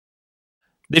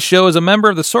This show is a member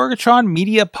of the Sorgatron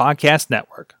Media Podcast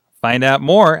Network. Find out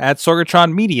more at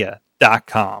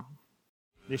sorgatronmedia.com.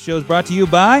 This show is brought to you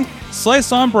by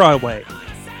Slice on Broadway.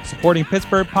 Supporting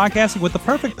Pittsburgh podcasting with the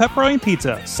perfect pepperoni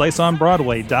pizza,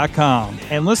 sliceonbroadway.com.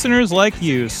 And listeners like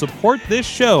you, support this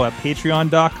show at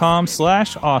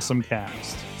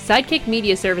patreon.com/awesomecast. Sidekick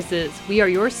Media Services. We are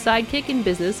your sidekick in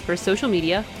business for social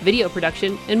media, video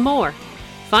production, and more.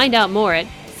 Find out more at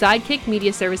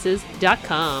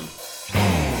sidekickmediaservices.com.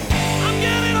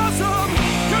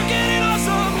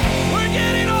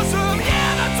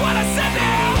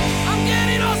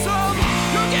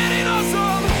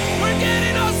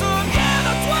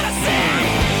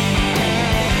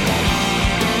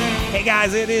 Hey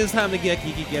guys, it is time to get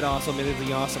geeky, get awesome. It is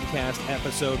the Awesome Cast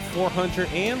episode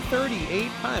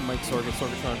 438. I'm Mike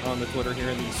Sorgatron on the Twitter here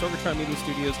in the Sorgatron Media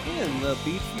Studios in the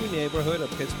Beachview neighborhood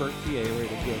of Pittsburgh, PA, ready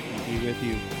to get geeky with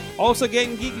you. Also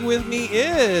getting geeky with me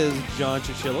is John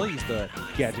Chichilla. He's the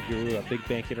gadget guru at Big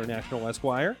Bank International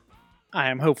Esquire. I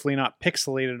am hopefully not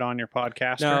pixelated on your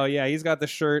podcast. No, yeah, he's got the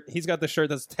shirt. He's got the shirt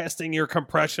that's testing your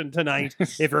compression tonight.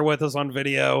 If you're with us on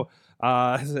video,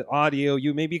 audio,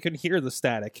 maybe you can hear the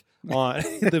static on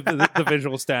the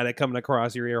visual static coming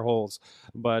across your ear holes.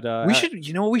 But we should,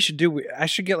 you know what we should do? I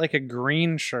should get like a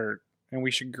green shirt, and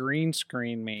we should green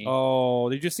screen me. Oh,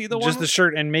 did you see the one? Just the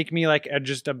shirt, and make me like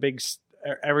just a big.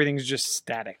 Everything's just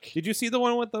static. Did you see the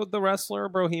one with the wrestler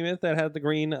Brohemoth that had the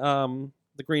green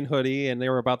hoodie, and they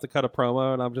were about to cut a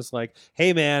promo, and I'm just like,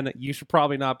 hey man, you should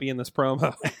probably not be in this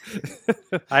promo.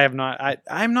 I have not.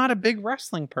 I'm not a big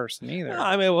wrestling person either. No,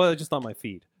 I mean, well, just on my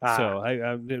feed. So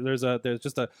there's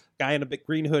just a guy in a big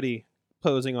green hoodie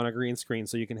posing on a green screen,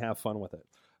 so you can have fun with it.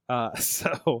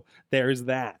 So there's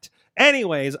that.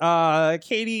 Anyways,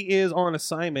 Katie is on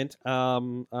assignment,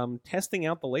 testing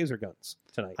out the laser guns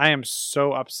tonight. I am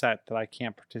so upset that I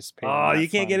can't participate. Oh, you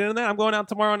can't get into that? I'm going out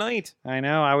tomorrow night. I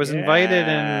know. I was invited,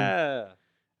 and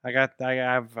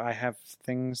I have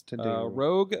things to do.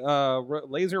 Rogue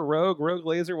Laser. What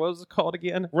was it called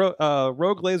again?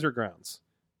 Rogue Laser Grounds.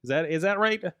 Is that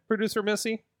right, producer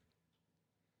Missy?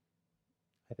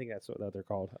 I think that's what they're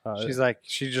called. You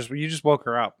just woke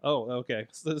her up. Oh, okay.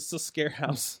 So it's the Scare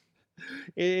House.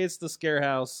 It's the Scare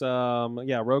House.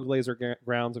 Rogue Laser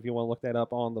Grounds. If you want to look that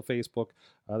up on the Facebook,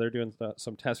 they're doing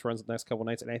some test runs the next couple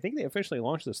nights, and I think they officially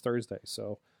launched this Thursday.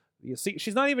 So you see,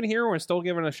 she's not even here. We're still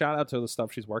giving a shout out to the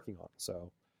stuff she's working on.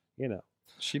 So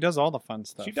she does all the fun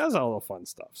stuff.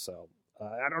 So.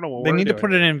 I don't know what they need to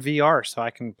put it in VR so I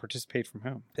can participate from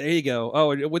home. There you go.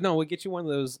 Oh, no, we'll get you one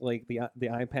of those, like the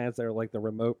iPads that are like the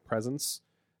remote presence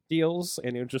deals,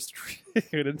 and you just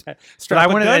I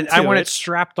want it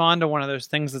strapped onto one of those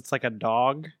things that's like a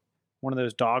dog, one of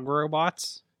those dog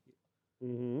robots.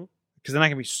 Mm-hmm. Because then I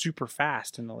can be super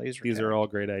fast in the laser. These are all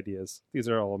great ideas. These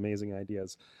are all amazing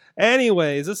ideas.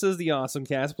 Anyways, this is the Awesome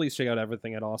Cast. Please check out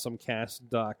everything at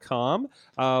awesomecast.com,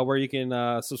 where you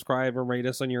can subscribe and rate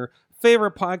us on your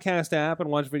favorite podcast app and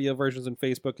watch video versions on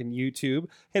Facebook and YouTube.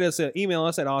 Email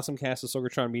us at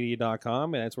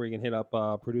awesomecast@sorgatronmedia.com, and that's where you can hit up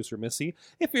producer Missy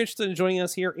if you're interested in joining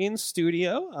us here in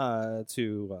studio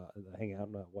to hang out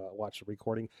and watch the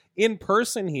recording in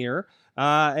person here.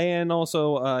 And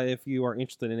also, if you are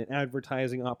interested in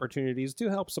advertising opportunities to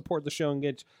help support the show and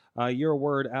get your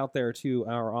word out there to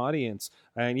our audience.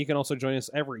 And you can also join us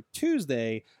every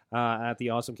Tuesday at the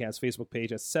Awesome Cast Facebook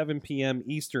page at 7 p.m.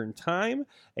 Eastern Time.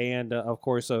 And, of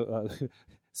course,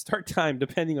 start time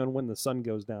depending on when the sun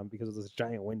goes down because of this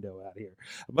giant window out here.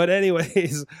 But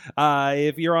anyways,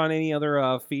 if you're on any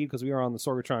other feed, because we are on the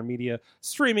Sorgatron Media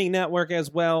streaming network as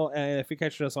well, and if you're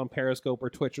catching us on Periscope or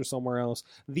Twitch or somewhere else,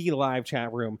 the live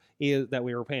chat room that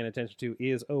we were paying attention to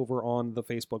is over on the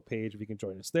Facebook page. If you can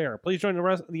join us there, please join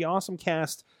the Awesome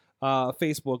Cast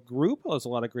Facebook group. There's a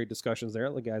lot of great discussions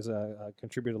there. The guys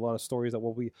contribute a lot of stories that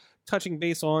we'll be touching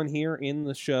base on here in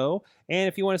the show. And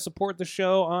if you want to support the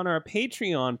show on our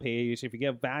Patreon page, if you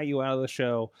get value out of the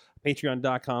show,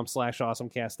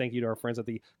 patreon.com/awesomecast. Thank you to our friends at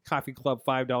the Coffee Club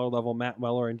 $5 level, Matt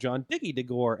Weller and John Diggy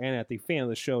DeGore, and at the fan of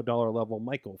the show $1 level,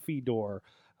 Michael Fedor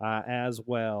as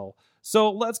well. So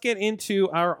let's get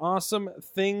into our awesome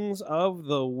things of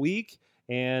the week.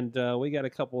 And we got a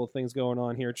couple of things going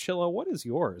on here. Chilla, what is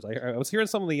yours? I was hearing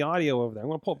some of the audio over there. I'm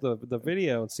going to pull up the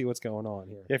video and see what's going on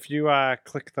here. If you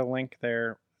click the link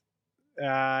there,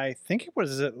 I think it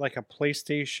was like a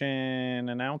PlayStation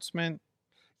announcement.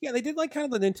 Yeah, they did like kind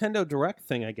of the Nintendo Direct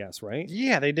thing, I guess, right?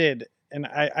 Yeah, they did. And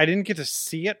I didn't get to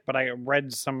see it, but I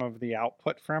read some of the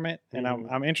output from it. And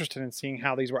I'm interested in seeing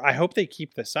how these were. I hope they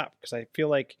keep this up because I feel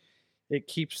like it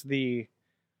keeps the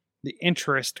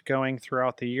interest going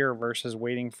throughout the year versus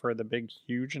waiting for the big,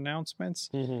 huge announcements.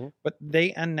 Mm-hmm. But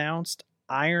they announced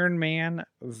Iron Man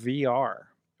VR,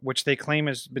 which they claim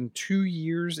has been 2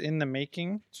 years in the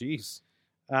making. Jeez.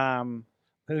 Um,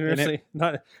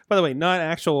 Not, by the way, not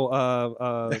actual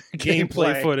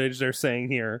gameplay footage they're saying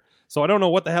here. So I don't know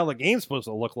what the hell the game's supposed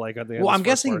to look like. Well, I'm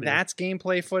guessing that's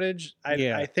gameplay footage.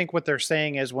 I think what they're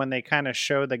saying is when they kind of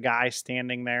show the guy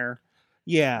standing there,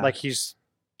 like he's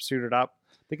suited up,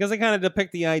 because they kind of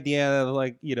depict the idea of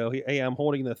like, you know, hey, I'm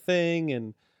holding the thing,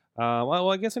 and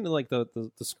well, I guess into like the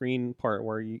screen part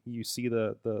where you see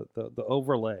the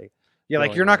overlay. Yeah,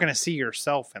 like you're not going to see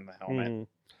yourself in the helmet. Mm.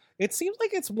 It seems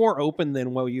like it's more open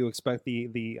than what you expect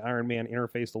the Iron Man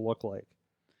interface to look like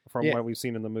from what we've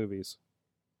seen in the movies.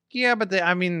 Yeah, but they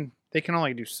can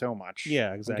only do so much.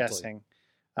 Yeah, exactly. I'm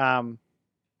guessing.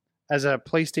 As a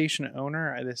PlayStation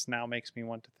owner, this now makes me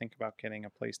want to think about getting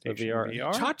a PlayStation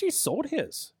VR. Chachi sold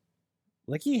his.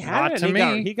 Like he had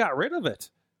it. He got rid of it.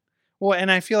 Well,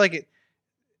 and I feel like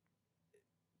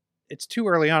it's too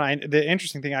early on. The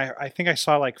interesting thing, I think I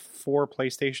saw like 4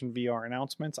 PlayStation VR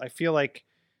announcements. I feel like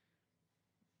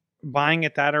buying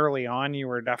it that early on, you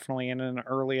were definitely in an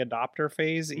early adopter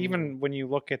phase. Mm. Even when you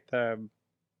look at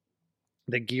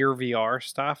the Gear VR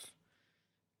stuff,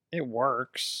 it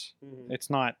works. Mm. It's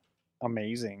not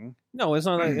amazing. No, it's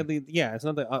not. It's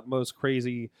not the utmost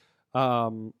crazy,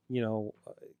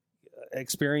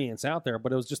 experience out there.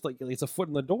 But it was just like it's a foot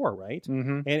in the door, right?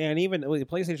 Mm-hmm. And even the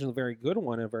PlayStation is a very good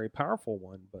one, a very powerful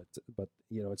one. But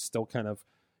it's still kind of,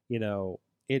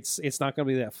 it's not going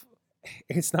to be that.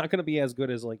 It's not going to be as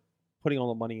good as like putting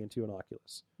all the money into an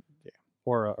Oculus,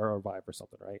 or a Vive or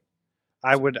something, right?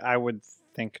 I would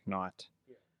think not.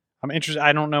 Yeah. I'm interested.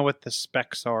 I don't know what the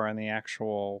specs are on the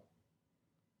actual,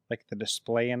 like the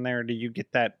display in there. Do you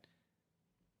get that?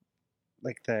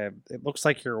 Like it looks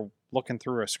like you're looking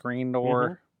through a screen door.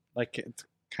 Mm-hmm. Like it's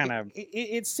kind of.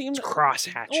 It seemed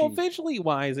cross-hatchy. Well, visually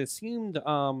wise, it seemed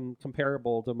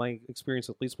comparable to my experience,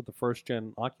 at least with the first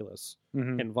gen Oculus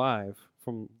and Vive.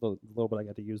 From the little bit I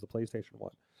got to use the PlayStation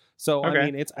one, so okay.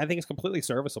 I mean, I think it's completely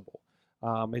serviceable.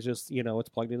 It's just it's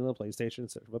plugged into the PlayStation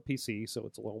instead of a PC, so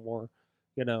it's a little more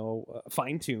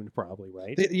fine tuned, probably,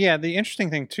 right? The interesting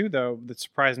thing too, though, that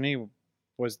surprised me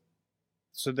was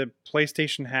so the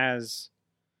PlayStation has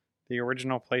the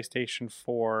original PlayStation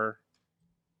 4,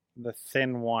 the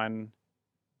thin one,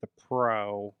 the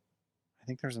Pro. I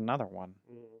think there's another one.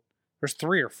 There's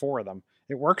 3 or 4 of them.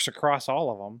 It works across all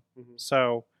of them,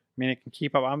 so. I mean, it can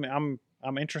keep up. I'm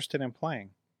interested in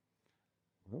playing.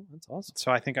 Well, that's awesome. So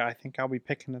I think I'll be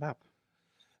picking it up.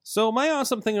 So my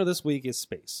awesome thing of this week is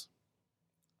space.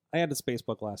 I had the space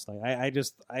book last night.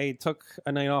 I took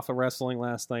a night off of wrestling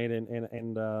last night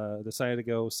and decided to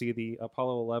go see the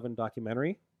Apollo 11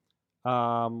 documentary,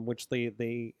 which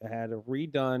they had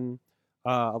redone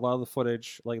a lot of the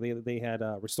footage. Like they had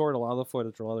restored a lot of the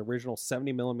footage, a lot of the original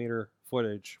 70 millimeter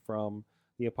footage from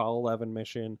the Apollo 11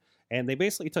 mission. And they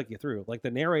basically took you through. Like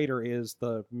the narrator is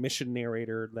the mission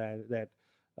narrator that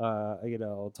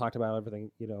talked about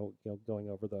everything, going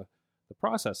over the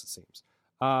process, it seems.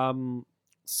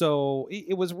 So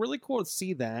it was really cool to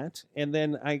see that. And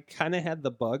then I kind of had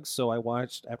the bug. So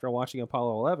after watching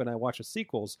Apollo 11, I watched the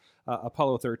sequels,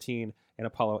 Apollo 13 and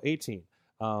Apollo 18.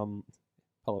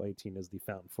 Apollo 18 is the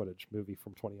found footage movie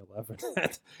from 2011.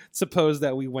 Suppose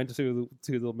that we went to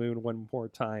the moon one more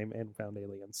time and found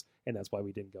aliens, and that's why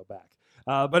we didn't go back.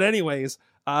 But anyways,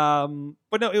 but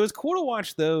no, it was cool to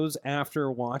watch those after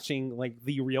watching like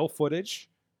the real footage,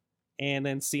 and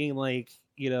then seeing like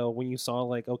when you saw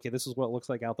like, okay, this is what it looks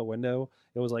like out the window.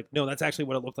 It was like, no, that's actually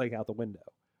what it looked like out the window,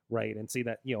 right? And see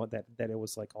that that it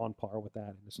was like on par with that,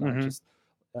 and it's not just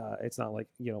it's not like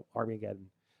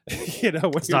Armageddon. When it's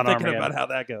you're thinking about how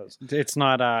that goes. It's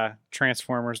not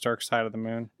Transformers Dark Side of the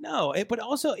Moon. No, but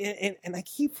also, and I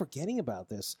keep forgetting about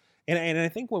this. And I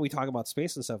think when we talk about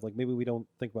space and stuff, like maybe we don't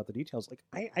think about the details. Like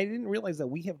I didn't realize that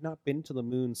we have not been to the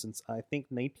moon since I think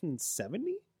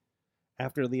 1970,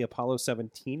 after the Apollo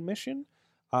 17 mission.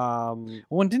 Well,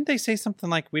 and didn't they say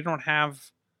something like we don't have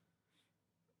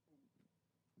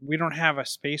a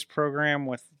space program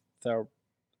with the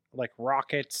like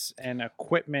rockets and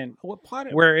equipment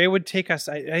where it would take us.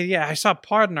 I saw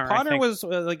Podner. Podner was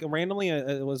like randomly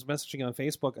was messaging on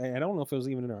Facebook. I don't know if it was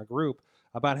even in our group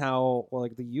about how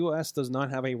like the U.S. does not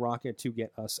have a rocket to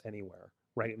get us anywhere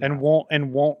right now,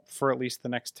 and won't for at least the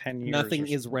next 10 years. Nothing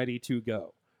is ready to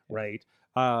go. Right.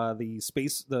 The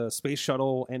space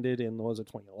shuttle ended in, what was it,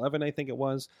 2011, I think it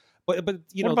was. But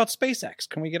you what know, about SpaceX?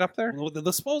 Can we get up there? well,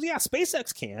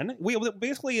 SpaceX can. We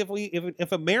basically,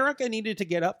 if America needed to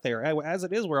get up there, as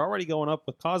it is, we're already going up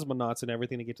with cosmonauts and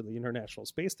everything to get to the International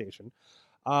Space Station.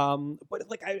 But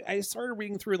like I started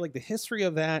reading through like the history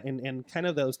of that and kind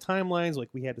of those timelines. Like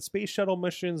we had the space shuttle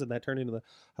missions, and that turned into the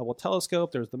Hubble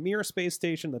telescope. There's the Mir space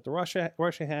station that the Russia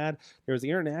had. There's the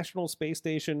International Space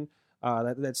Station.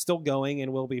 That's still going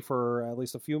and will be for at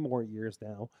least a few more years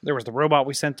now. There was the robot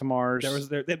we sent to Mars.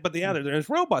 There's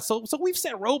robots. So we've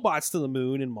sent robots to the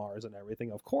moon and Mars and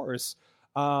everything, of course.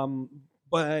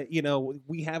 But you know,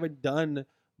 we haven't done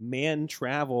manned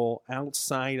travel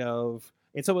outside of.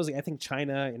 And so I think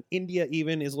China and India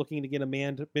even is looking to get a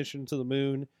manned mission to the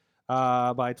moon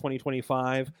by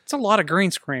 2025. It's a lot of green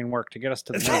screen work to get us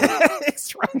to the moon.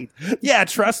 That's right. Yeah,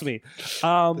 trust me.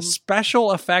 The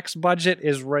special effects budget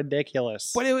is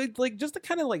ridiculous. But it would like just to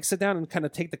kind of like sit down and kind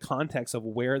of take the context of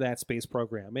where that space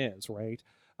program is, right?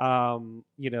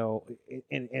 You know,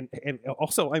 and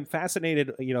also I'm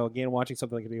fascinated, you know, again watching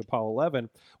something like the Apollo 11.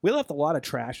 We left a lot of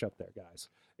trash up there, guys.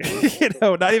 You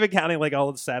know, not even counting like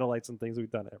all the satellites and things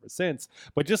we've done ever since,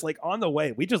 but just like on the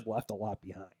way, we just left a lot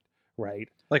behind. Right,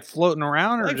 like floating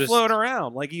around, or like just floating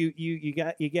around. Like you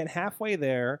get halfway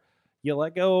there, you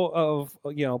let go of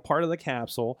part of the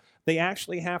capsule. They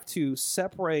actually have to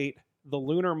separate the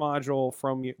lunar module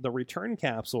from the return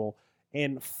capsule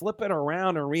and flip it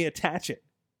around and reattach it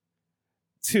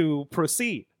to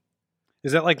proceed.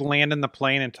 Is that like landing the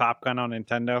plane in Top Gun on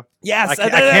Nintendo? Yes, I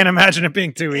can't imagine it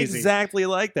being too easy. Exactly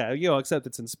like that. Except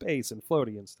it's in space and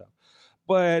floaty and stuff.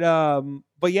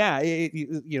 But yeah,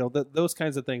 those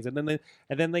kinds of things, and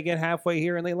then they get halfway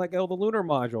here and they let go of the lunar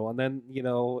module, and then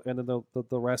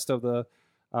the rest of the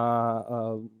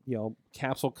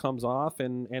capsule comes off,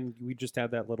 and we just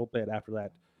had that little bit after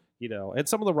that, and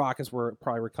some of the rockets were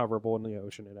probably recoverable in the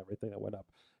ocean and everything that went up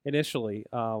initially,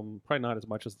 probably not as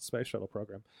much as the space shuttle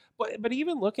program, but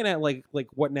even looking at like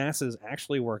what NASA is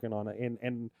actually working on,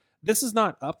 and this is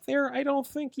not up there, I don't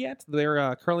think, yet.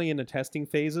 They're currently in the testing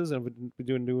phases and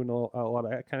doing a lot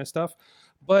of that kind of stuff.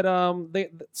 But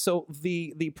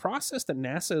the process that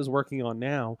NASA is working on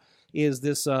now is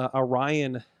this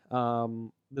Orion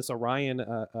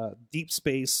deep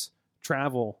space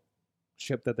travel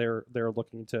ship that they're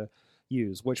looking to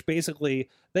use. Which basically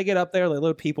they get up there, they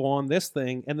load people on this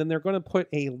thing, and then they're going to put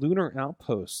a lunar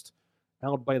outpost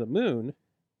out by the moon,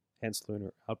 hence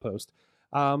lunar outpost.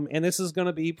 And this is going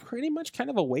to be pretty much kind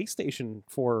of a way station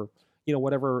for,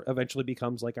 whatever eventually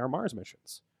becomes like our Mars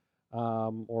missions,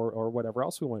 or whatever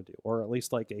else we want to do, or at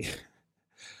least like a,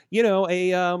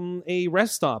 a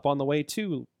rest stop on the way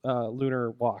to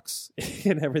lunar walks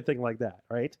and everything like that,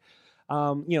 right?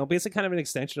 Basically kind of an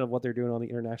extension of what they're doing on the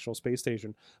International Space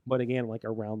Station, but again, like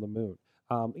around the moon.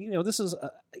 This is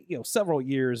several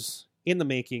years in the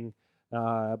making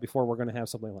before we're going to have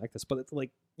something like this, but it's like,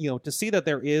 to see that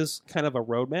there is kind of a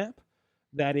roadmap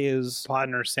that is...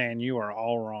 Podner saying you are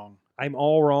all wrong. I'm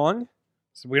all wrong?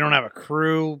 So we don't have a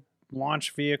crew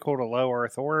launch vehicle to low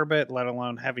Earth orbit, let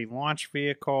alone heavy launch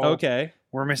vehicle. Okay.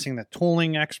 We're missing the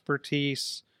tooling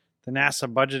expertise. The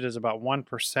NASA budget is about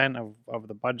 1% of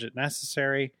the budget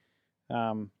necessary.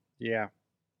 Yeah.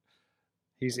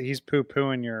 He's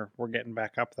poo-pooing we're getting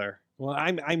back up there. Well,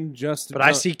 I'm just... But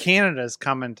I see Canada's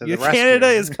coming to the rescue. Canada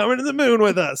is coming to the moon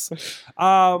with us.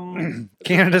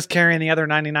 Canada's carrying the other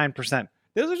 99%.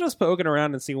 This is just poking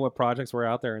around and seeing what projects were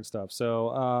out there and stuff.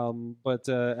 So, what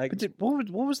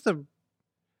was the...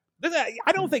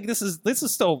 I don't think this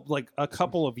is still like a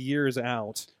couple of years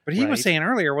out. But he was saying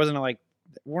earlier, wasn't it like,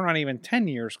 we're not even 10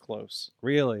 years close?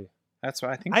 Really? That's what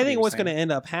I think. I think what's going to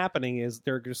end up happening is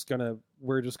we're just going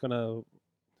to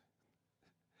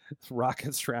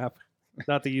rocket strap,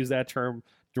 not to use that term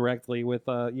directly, with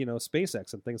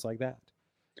SpaceX and things like that.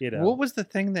 What was the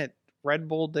thing that Red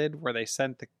Bull did where they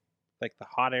sent the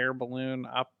hot air balloon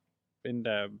up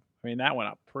into? I mean, that went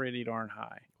up pretty darn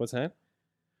high. What's that?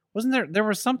 Wasn't there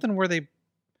was something where it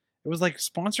was like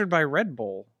sponsored by Red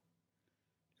Bull.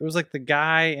 It was like the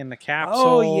guy in the capsule.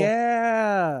 Oh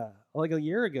yeah, like a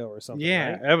year ago or something.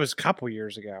 Yeah, right? It was a couple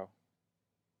years ago.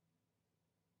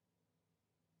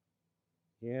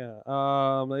 Yeah.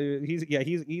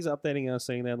 He's updating us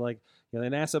saying that the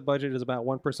NASA budget is about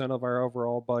 1% of our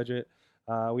overall budget.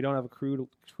 We don't have a crewed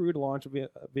launch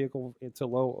vehicle into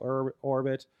low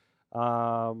orbit,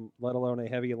 let alone a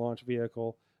heavy launch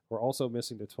vehicle. We're also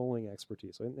missing the tooling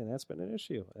expertise, and that's been an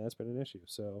issue.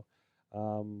 So,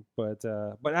 but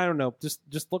I don't know.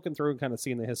 Just looking through and kind of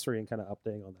seeing the history and kind of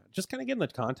updating on that. Just kind of getting the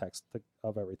context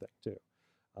of everything too.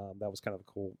 That was kind of a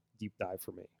cool deep dive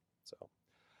for me. So.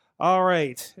 All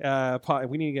right.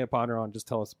 We need to get Podner on. Just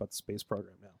tell us about the space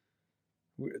program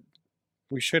now.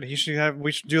 We should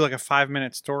do like a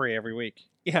 5-minute story every week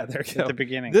Yeah, there you go. at the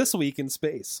beginning. This week in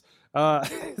space. But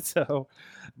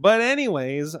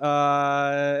anyways,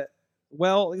 well,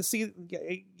 you see,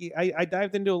 I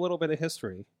dived into a little bit of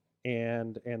history,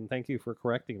 and thank you for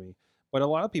correcting me. But a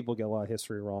lot of people get a lot of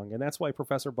history wrong, and that's why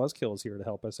Professor Buzzkill is here to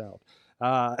help us out.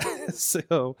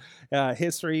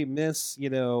 History, myths,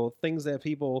 things that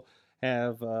people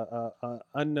have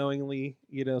unknowingly,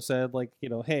 said, like,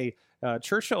 hey,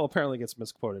 Churchill apparently gets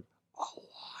misquoted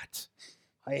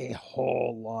a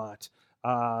whole lot.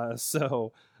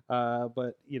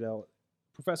 But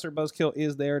Professor Buzzkill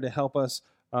is there to help us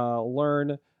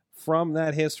learn from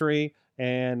that history,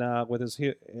 and with his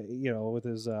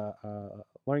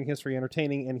learning history,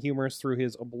 entertaining and humorous through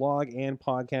his blog and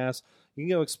podcast. You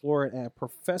can go explore it at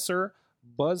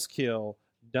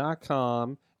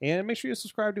ProfessorBuzzkill.com, and make sure you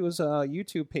subscribe to his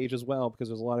YouTube page as well, because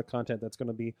there's a lot of content that's going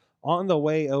to be on the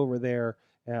way over there,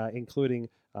 including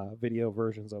video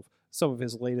versions of some of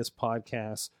his latest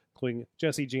podcasts, including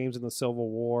Jesse James and the Civil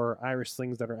War, Irish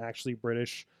things that are actually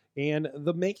British, and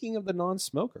the making of the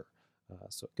non-smoker.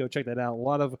 So go check that out. A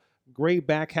lot of great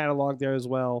back catalog there as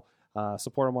well.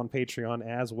 Support him on Patreon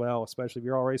as well, especially if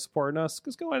you're already supporting us.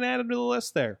 Just go and add him to the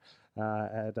list there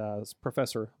at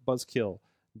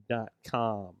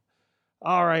ProfessorBuzzkill.com.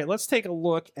 All right, let's take a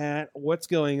look at what's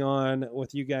going on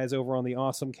with you guys over on the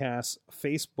Awesome Cast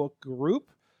Facebook group.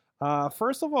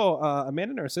 First of all,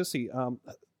 Amanda Narcissi,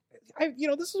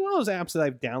 this is one of those apps that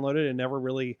I've downloaded and never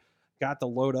really got to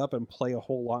load up and play a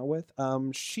whole lot with.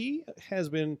 She has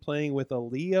been playing with a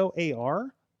Leo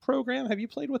AR program. Have you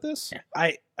played with this?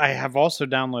 I have also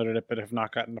downloaded it, but have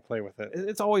not gotten to play with it.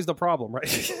 It's always the problem,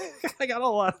 right? I got a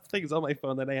lot of things on my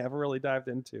phone that I haven't really dived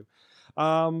into.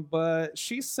 But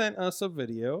she sent us a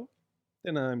video,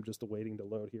 and I'm just waiting to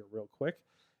load here real quick.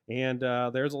 And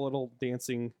there's a little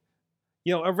dancing,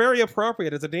 a very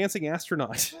appropriate. It's a dancing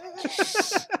astronaut.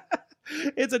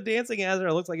 It's a dancing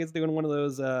astronaut. It looks like it's doing one of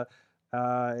those, and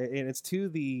it's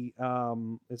to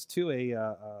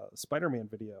a Spider-Man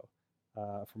video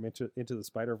from Into the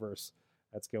Spider-Verse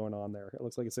that's going on there. It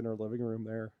looks like it's in her living room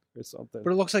there or something.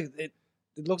 But it looks like it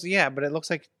looks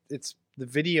like it's the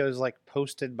video is like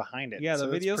posted behind it. Yeah, so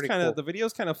the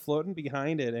video's kind of floating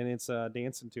behind it, and it's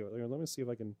dancing to it. Let me see if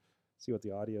I can see what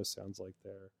the audio sounds like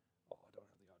there. Oh, I don't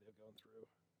have the audio going through.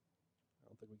 I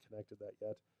don't think we connected that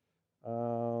yet.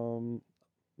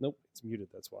 Nope, it's muted.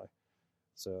 That's why.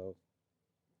 So,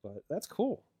 but that's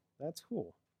cool. That's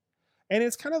cool. And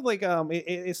it's kind of like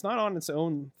it's not on its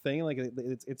own thing. Like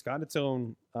it's got its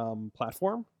own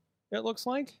platform. It looks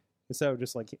like, instead of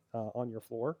just like on your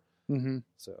floor. Mm-hmm.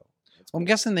 So cool. I'm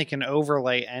guessing they can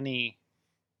overlay any.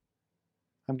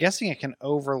 I'm guessing it can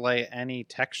overlay any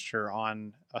texture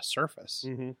on a surface.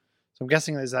 Mm-hmm. So I'm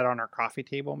guessing, is that on our coffee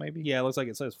table? Maybe. Yeah, it looks like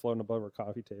it says floating above our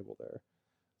coffee table there.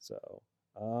 So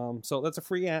that's a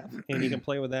free app, and you can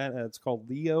play with that. It's called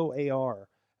Leo AR.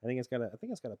 I think it's got a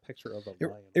picture of a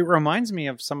lion. It reminds me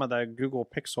of some of the Google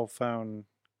Pixel phone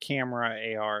camera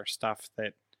AR stuff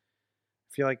that I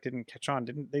feel like didn't catch on.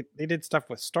 They did stuff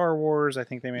with Star Wars. I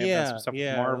think they may have done some stuff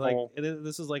with Marvel. Like,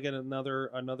 this is like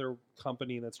another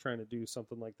company that's trying to do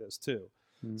something like this too.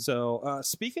 Mm-hmm. So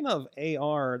speaking of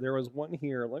AR, there was one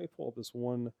here. Let me pull up this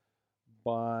one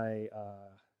by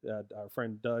our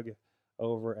friend Doug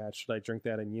over at Should I Drink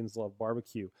That in Yin's Love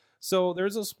Barbecue. So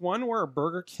there's this one where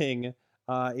Burger King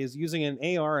is using an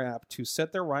AR app to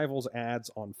set their rivals' ads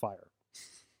on fire.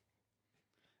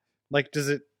 Like, does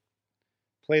it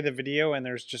play the video and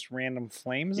there's just random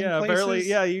flames? Yeah, in places? barely.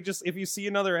 Yeah, if you see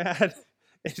another ad,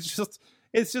 it's just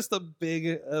a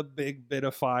big bit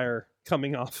of fire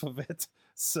coming off of it.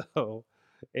 So,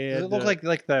 and, does it look like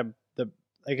the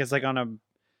I guess like on a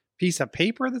piece of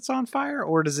paper that's on fire,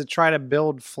 or does it try to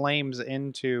build flames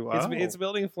into? It's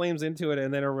building flames into it,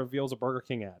 and then it reveals a Burger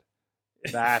King ad.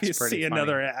 That's you pretty see funny.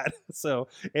 Another ad. So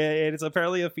it's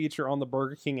apparently a feature on the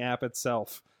Burger King app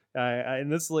itself. And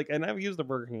this is and I've used the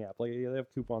Burger King app. Like, they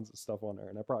have coupons and stuff on there,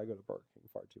 and I probably go to Burger King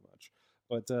far too much.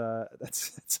 But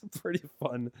that's a pretty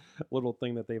fun little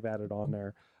thing that they've added on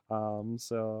there.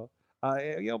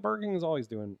 Burger King is always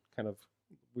doing kind of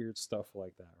weird stuff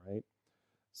like that, right?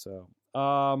 So,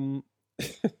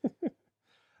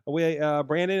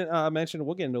 Brandon mentioned,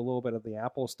 we'll get into a little bit of the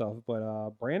Apple stuff, but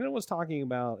Brandon was talking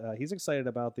about he's excited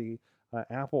about the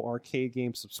Apple Arcade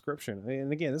game subscription.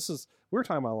 And again, we were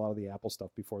talking about a lot of the Apple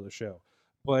stuff before the show,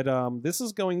 but this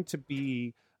is going to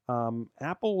be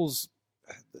Apple's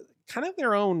kind of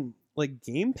their own like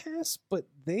Game Pass, but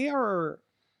they are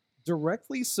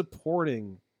directly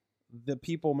supporting the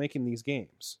people making these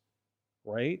games,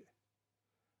 right?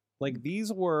 Like these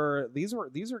are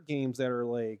games that are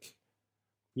like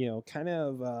kind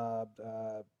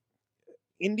of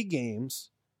indie games,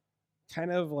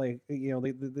 kind of like,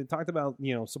 they talked about,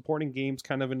 supporting games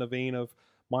kind of in the vein of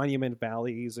Monument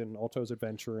Valleys and Alto's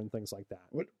Adventure and things like that.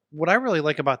 What I really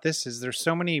like about this is there's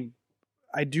so many.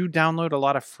 I do download a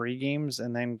lot of free games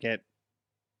and then get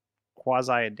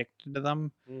quasi addicted to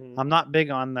them. Mm-hmm. I'm not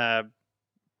big on the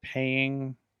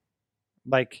paying,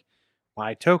 like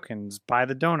buy tokens, buy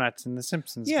the donuts in the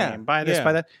Simpsons game, buy this,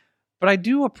 buy that. But I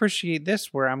do appreciate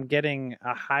this where I'm getting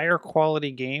a higher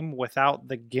quality game without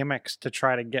the gimmicks to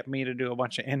try to get me to do a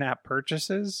bunch of in-app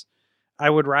purchases.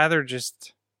 I would rather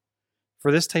just,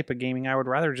 for this type of gaming, I would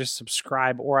rather just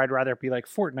subscribe, or I'd rather be like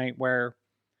Fortnite where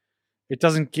it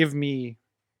doesn't give me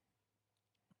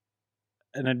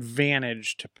an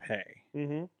advantage to pay.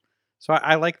 Mm-hmm. So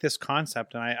I like this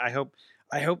concept, and I hope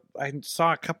I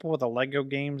saw a couple of the Lego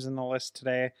games in the list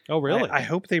today. Oh, really? I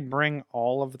hope they bring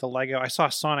all of the Lego. I saw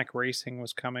Sonic Racing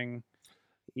was coming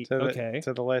to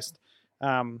the list.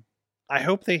 I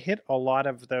hope they hit a lot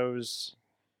of those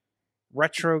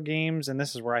retro games, and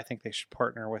this is where I think they should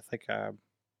partner with like a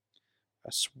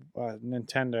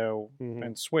Nintendo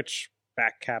and Switch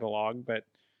back catalog. But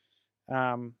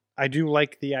I do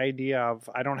like the idea of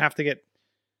I don't have to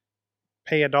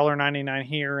pay $1.99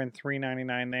 here and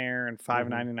 $3.99 there and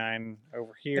 $5.99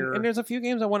 over here. And there's a few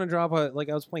games I want to drop. Like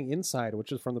I was playing Inside,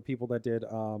 which is from the people that did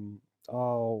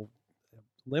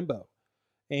Limbo,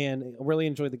 and really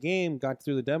enjoyed the game. Got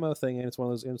through the demo thing, and it's one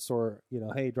of those in-store,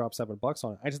 hey, drop $7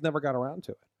 on it. I just never got around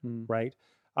to it. Right?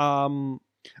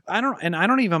 I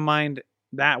don't even mind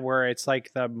that where it's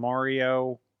like the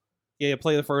Mario. Yeah,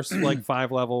 play the first like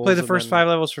 5 levels. Play the first 5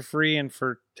 levels for free, and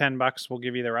for $10 we'll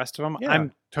give you the rest of them. Yeah.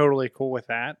 I'm totally cool with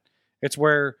that. It's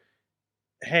where,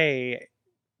 hey,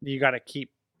 you got to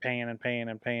keep paying and paying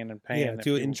and paying and paying. Yeah,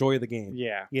 to enjoy the game.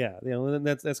 Yeah, yeah.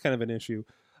 That's kind of an issue.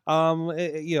 I'm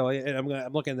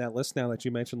looking at that list now that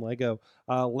you mentioned Lego.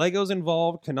 Lego's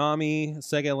involved. Konami,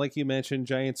 Sega, like you mentioned,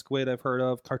 Giant Squid. I've heard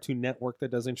of Cartoon Network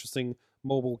that does interesting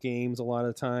mobile games a lot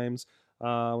of times.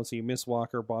 Let's see, Miss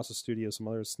Walker, Bosses Studios, some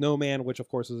others. Snowman, which of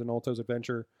course is an Alto's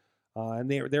Adventure,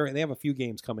 and they have a few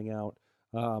games coming out.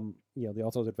 The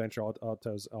Alto's Adventure,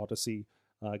 Alto's Odyssey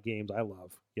games I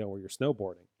love. Where you're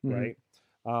snowboarding, right,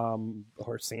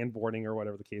 or sandboarding or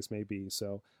whatever the case may be.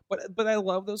 So, but I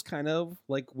love those kind of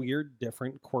like weird,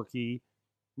 different, quirky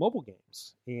mobile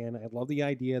games, and I love the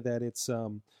idea that it's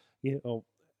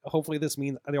hopefully this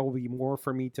means there will be more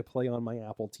for me to play on my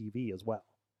Apple TV as well.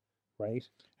 Right.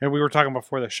 And we were talking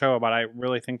before the show about I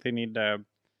really think they need to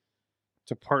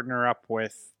partner up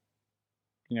with,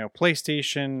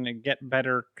 PlayStation and get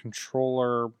better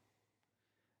controller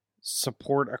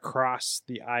support across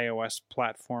the iOS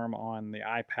platform on the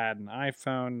iPad and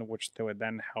iPhone, which they would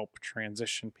then help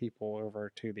transition people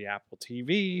over to the Apple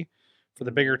TV for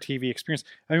the bigger TV experience.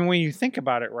 I mean, when you think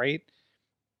about it, right?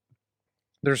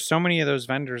 There's so many of those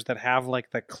vendors that have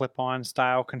like the clip-on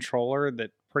style controller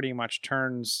that pretty much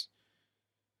turns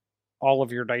all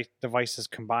of your devices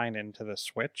combined into the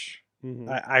Switch.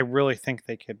 I really think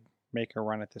they could make a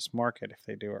run at this market if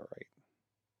they do it right.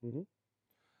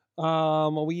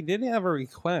 We did have a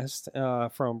request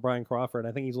from Brian Crawford.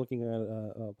 I think he's looking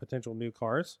at potential new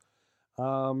cars.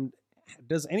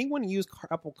 Does anyone use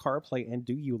Apple CarPlay, and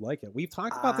do you like it? We've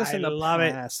talked about this in the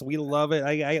past. We love it.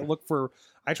 I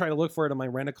try to look for it in my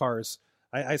rent-a-cars.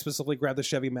 I specifically grabbed the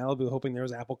Chevy Malibu hoping there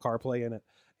was Apple CarPlay in it,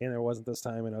 and there wasn't this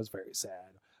time, and I was very sad.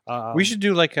 We should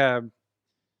do like a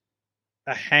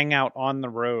hangout on the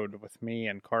road with me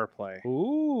and CarPlay.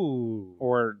 Ooh.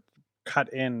 Or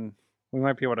cut in. We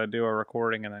might be able to do a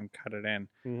recording and then cut it in.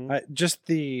 Just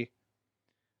the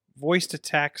voice to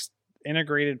text,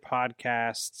 integrated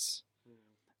podcasts.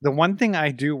 The one thing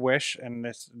I do wish, and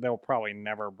they'll probably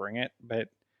never bring it, but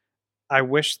I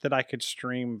wish that I could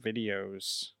stream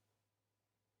videos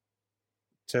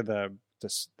to the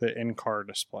in-car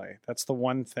display. That's the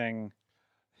one thing.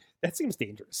 That seems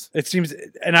dangerous. It seems,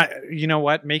 and you know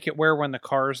what? Make it where when the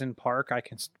car's in park, I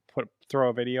can throw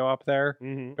a video up there.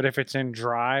 But if it's in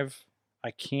drive, I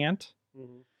can't.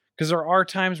 Because there are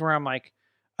times where I'm like,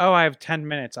 oh, I have 10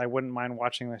 minutes. I wouldn't mind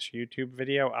watching this YouTube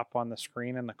video up on the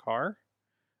screen in the car,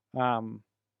 where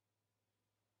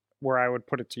I would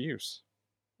put it to use.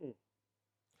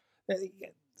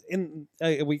 And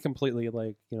we completely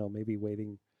maybe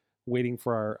waiting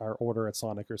for our order at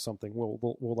Sonic or something.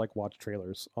 We'll like watch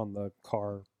trailers on the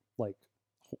car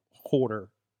holder,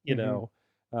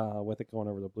 with it going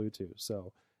over the Bluetooth.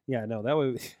 So yeah, no, that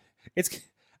would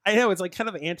I know it's like kind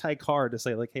of anti-car to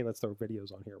say like, hey, let's throw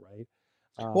videos on here, right?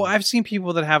 Well, I've seen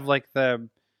people that have like the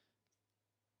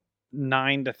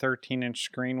 9 to 13 inch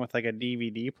screen with like a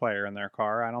DVD player in their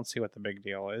car. I don't see what the big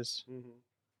deal is.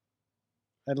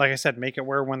 and like I said, make it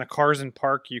where when the car's in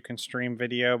park, you can stream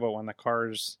video, but when the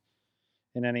car's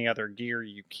in any other gear,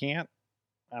 you can't.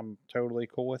 I'm totally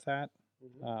cool with that.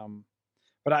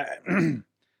 But I,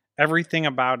 everything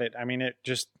about it, I mean,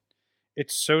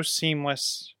 it's so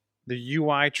seamless. The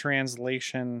UI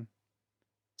translation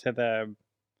to the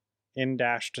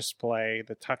in-dash display,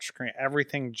 the touchscreen,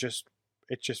 everything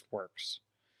it just works.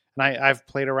 And I've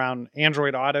played around.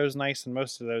 Android Auto is nice, and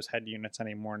most of those head units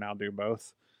anymore now do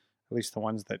both. At least the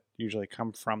ones that usually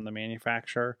come from the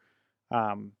manufacturer.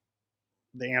 The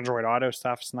Android Auto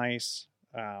stuff's nice.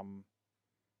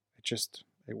 It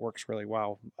works really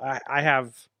well. I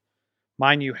have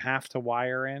mine. You have to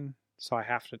wire in, so I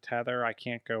have to tether. I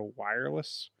can't go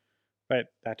wireless, but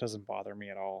that doesn't bother me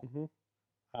at all.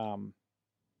 One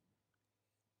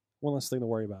less thing to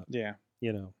worry about. Yeah,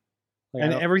 Like,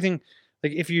 and everything.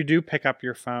 Like if you do pick up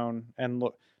your phone and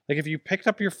look, like if you picked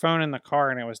up your phone in the car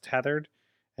and it was tethered,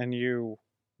 and you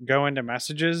go into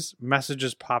messages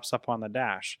pops up on the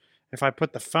dash. If I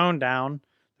put the phone down,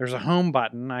 there's a home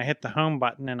button. I hit the home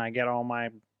button and I get all my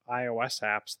iOS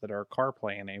apps that are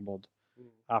CarPlay enabled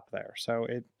up there. So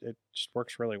it just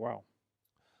works really well.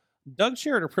 Doug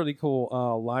shared a pretty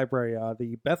cool library.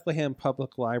 The Bethlehem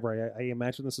Public Library, I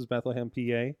imagine this is Bethlehem,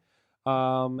 PA,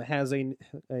 has a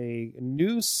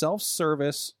new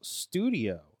self-service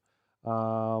studio.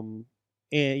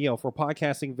 And for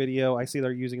podcasting video, I see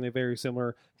they're using a very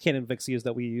similar Canon Vixias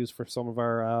that we use for some of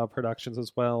our productions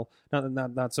as well.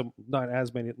 Not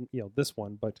as many, this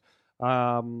one, but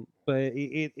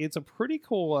it's a pretty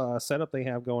cool setup they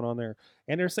have going on there.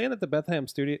 And they're saying that the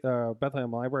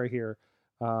Bethlehem Library here,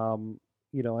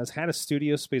 has had a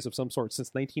studio space of some sort since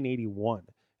 1981,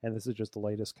 and this is just the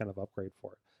latest kind of upgrade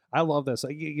for it. I love this.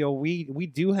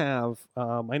 We do have.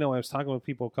 I know I was talking with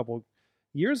people a couple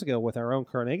years ago with our own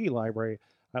Carnegie Library.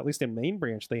 At least in Main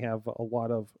Branch, they have a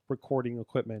lot of recording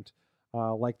equipment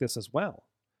like this as well.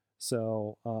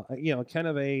 So kind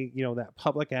of a that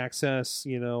public access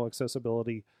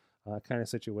accessibility kind of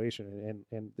situation.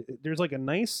 And there's like a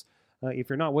nice if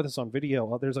you're not with us on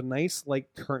video, there's a nice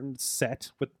like curtain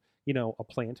set with a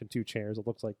plant and two chairs. It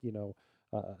looks like the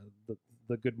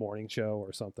Good Morning Show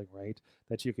or something, right?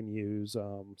 That you can use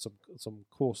some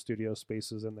cool studio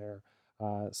spaces in there.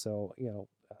 I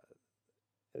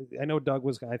know Doug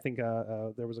was. I think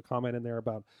there was a comment in there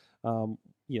about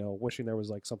wishing there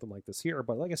was like something like this here.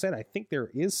 But like I said, I think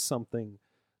there is something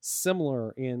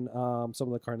similar in some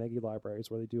of the Carnegie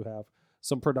libraries where they do have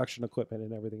some production equipment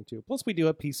and everything too. Plus, we do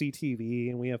have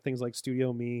PCTV and we have things like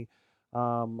Studio Me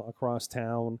across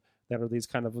town that are these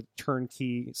kind of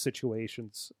turnkey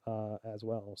situations as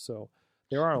well. So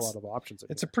there are a lot of options.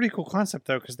 It's a pretty cool concept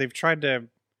though, because they've tried to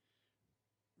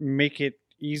make it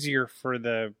easier for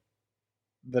the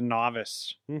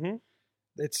novice.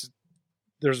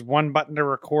 There's one button to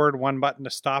record, one button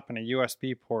to stop, and a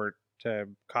USB port to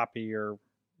copy your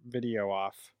video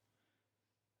off.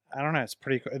 I don't know, it's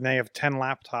pretty cool. And they have 10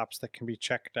 laptops that can be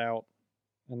checked out,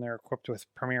 and they're equipped with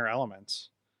Premiere Elements.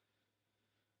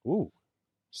 Ooh.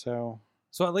 So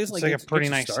at least it's like a pretty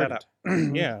nice setup.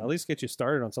 Yeah, at least get you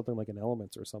started on something like an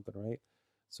Elements or something, right?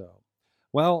 So,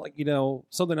 well,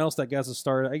 something else that gets us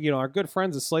started. Our good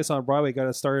friends at Slice on Broadway got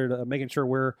us started making sure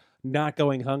we're not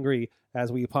going hungry as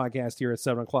we podcast here at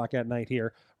 7:00 at night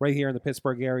here, right here in the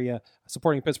Pittsburgh area,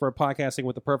 supporting Pittsburgh podcasting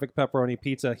with the perfect pepperoni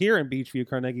pizza here in Beachview,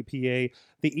 Carnegie, PA,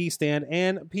 the East End,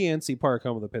 and PNC Park,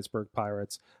 home of the Pittsburgh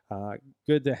Pirates.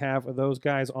 Good to have those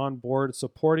guys on board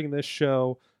supporting this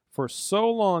show for so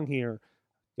long here.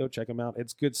 Go check them out.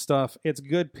 It's good stuff. It's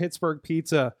good Pittsburgh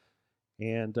pizza.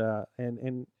 And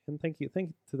thank you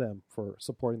to them for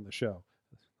supporting the show.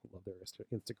 I love their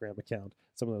Instagram account.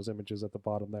 Some of those images at the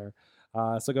bottom there.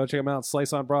 So go check them out,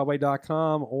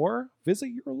 sliceonbroadway.com, or visit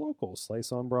your local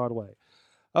Slice on Broadway.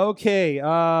 Okay,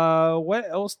 what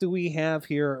else do we have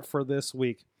here for this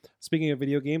week? Speaking of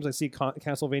video games, I see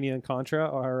Castlevania and Contra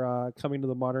are coming to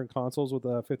the modern consoles with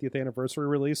the 50th anniversary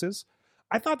releases.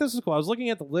 I thought this was cool. I was looking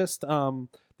at the list.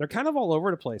 They're kind of all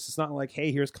over the place. It's not like,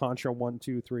 hey, here's Contra 1,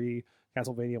 2, 3,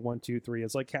 Castlevania 1, 2, 3.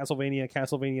 It's like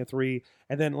Castlevania 3,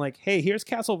 and then like, hey, here's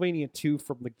Castlevania 2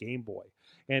 from the Game Boy.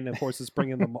 And of course, it's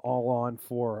bringing them all on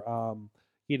for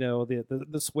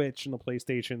the Switch and the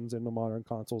PlayStations and the modern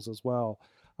consoles as well.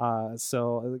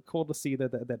 So cool to see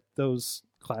that those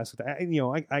classics.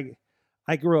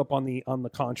 I grew up on the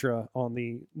Contra on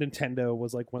the Nintendo.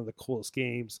 Was like one of the coolest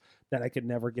games that I could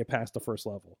never get past the first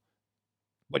level.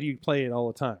 But you play it all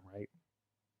the time, right?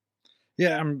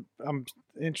 Yeah, I'm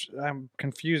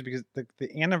confused because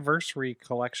the anniversary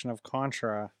collection of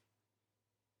Contra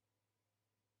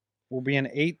will be an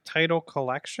 8-title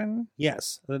collection.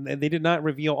 Yes, and they did not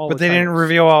reveal all. But the they didn't titles.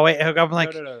 reveal all 8. I'm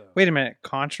like, No. wait a minute.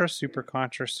 Contra, Super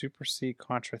C,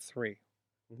 Contra 3.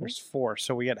 Mhm. There's 4,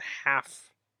 so we get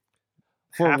half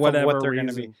For half whatever of what they're going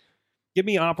to reason. be. Give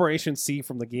me Operation C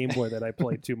from the Game Boy that I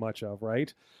played too much of,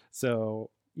 right? So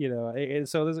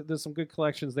so there's some good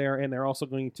collections there, and they're also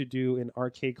going to do an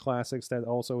arcade classics that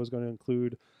also is going to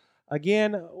include,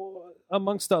 again,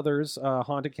 amongst others,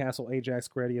 Haunted Castle, Ajax,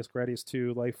 Gradius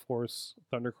 2, Life Force,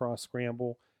 Thundercross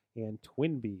Scramble, and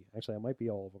Twinbee. Actually, that might be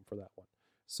all of them for that one.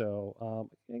 So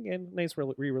again, nice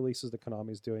re-releases that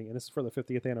Konami's doing, and this is for the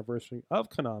 50th anniversary of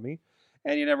Konami.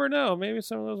 And you never know, maybe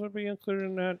some of those would be included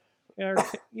in that,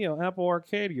 Apple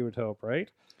Arcade. You would hope,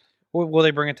 right? Will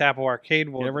they bring it to Apple Arcade?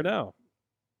 You never know.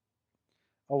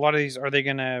 A lot of these, are they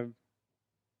gonna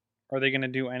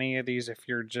do any of these if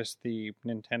you're just the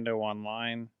Nintendo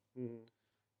Online? Mm-hmm.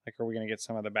 Like, are we gonna get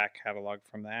some of the back catalog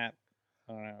from that?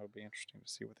 I don't know. It would be interesting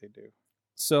to see what they do.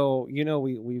 So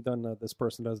we've done this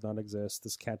person does not exist.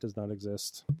 This cat does not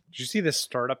exist. Did you see this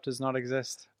startup does not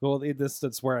exist? Well,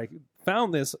 that's where I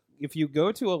found this. If you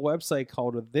go to a website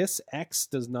called This X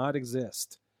Does Not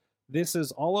Exist, this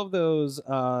is all of those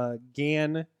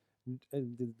GAN,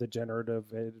 the generative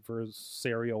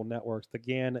adversarial networks, the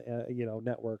GAN,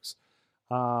 networks.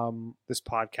 This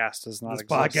podcast does not This exist.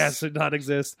 podcast did not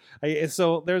exist.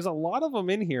 So there's a lot of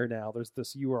them in here now. There's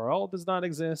this URL does not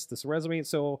exist. This resume.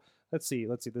 So let's see.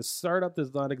 This startup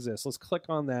does not exist. Let's click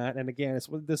on that. And again, it's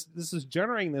this is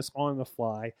generating this on the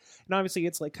fly. And obviously,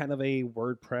 it's like kind of a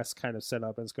WordPress kind of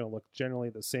setup, and it's going to look generally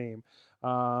the same.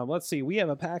 Let's see. We have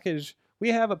a package.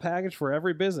 For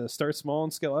every business. Start small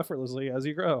and scale effortlessly as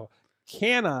you grow.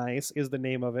 Caneyes is the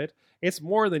name of it. It's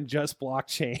more than just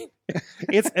blockchain.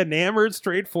 It's enamored,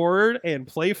 straightforward, and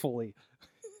playfully.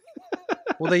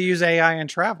 Well, they use AI in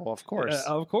travel, of course.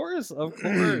 Of course.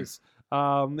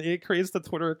 It creates the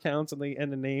Twitter accounts and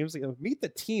the names. Meet the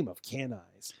team of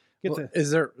Caneyes.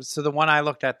 So the one I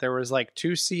looked at, there was like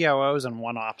 2 COOs and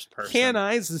 1 ops person.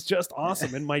 Caneyes is just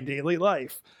awesome in my daily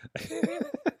life.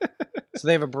 So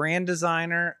they have a brand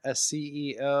designer, a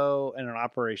CEO, and an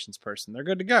operations person. They're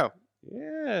good to go.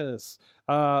 Yes.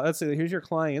 Let's see. Here's your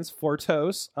clients.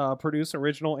 Fortos, produce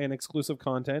original and exclusive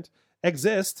content.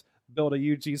 Exist, build a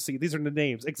UGC. These are the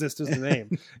names. Exist is the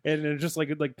name. And they're just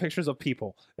like pictures of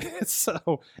people.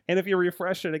 So, and if you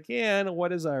refresh it again,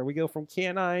 what is our? We go from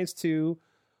Caneyes to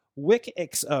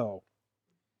WikXO.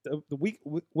 The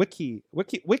WikiXO.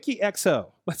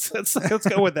 Let's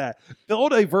go with that.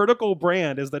 Build a vertical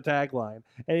brand is the tagline,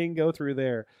 and you can go through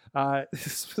there.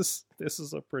 This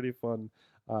is a pretty fun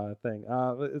thing.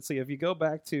 Let's see. If you go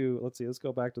back to let's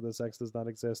go back to This X Does Not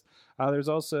Exist. There's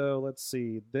also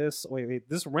this. Wait.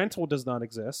 This rental does not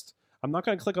exist. I'm not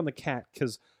going to click on the cat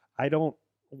because I don't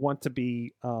want to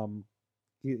be.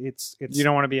 It's You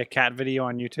don't want to be a cat video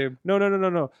on YouTube?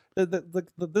 No.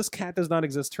 This cat does not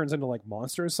exist turns into like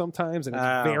monsters sometimes, and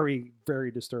it's very,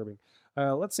 very disturbing.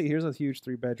 Let's see. Here's a huge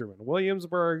 3-bedroom in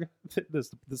Williamsburg.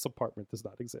 This apartment does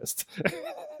not exist.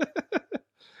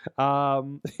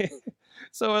 So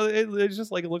it's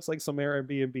just like it looks like some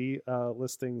Airbnb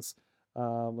listings.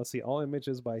 Let's see. All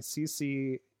images by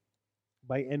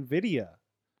NVIDIA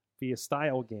via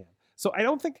StyleGAN. So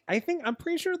I'm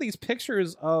pretty sure these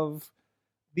pictures of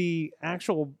the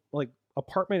actual like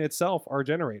apartment itself are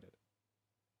generated.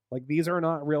 Like these are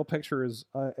not real pictures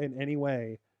in any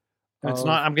way. It's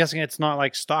not. I'm guessing it's not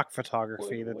like stock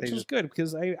photography that which they is good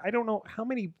because I don't know how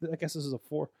many. I guess this is a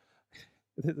 4.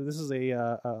 This is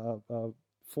a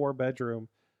 4-bedroom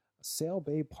Sail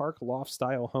Bay Park loft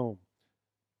style home.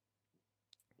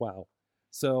 Wow.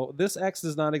 So This X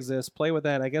does not exist. Play with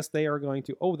that. I guess they are going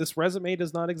to. Oh, this resume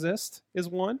does not exist is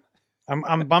one.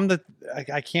 I'm bummed that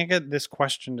I can't get this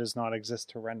question does not exist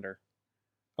to render.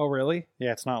 Oh, really?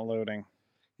 Yeah, it's not loading.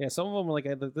 Yeah, some of them like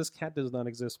this cat does not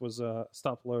exist was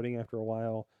stopped loading after a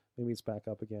while. Maybe it's back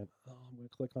up again. Oh, I'm gonna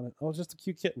click on it. Oh, it's just a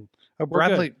cute kitten. Oh, We're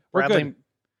Bradley. good.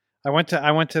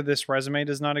 I went to This resume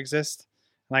does not exist,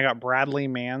 and I got Bradley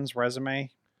Mann's resume.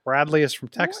 Bradley is from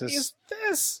Texas. What is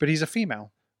this? But he's a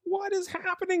female. What is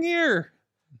happening here?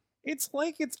 It's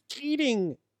like it's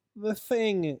eating the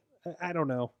thing. I don't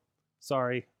know.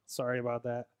 Sorry about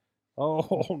that.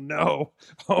 Oh no!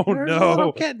 Oh Where's the no!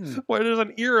 little kitten? Why there's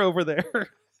an ear over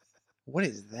there? What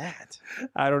is that?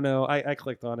 I don't know. I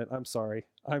clicked on it. I'm sorry.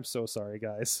 I'm so sorry,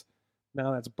 guys.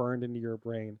 Now that's burned into your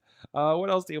brain.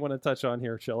 What else do you want to touch on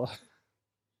here, Chilla?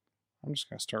 I'm just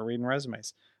gonna start reading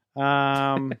resumes.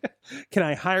 That Can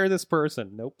I hire this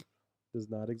person? Nope. Does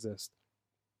not exist.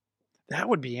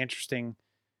 would be interesting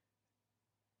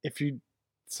if you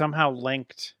somehow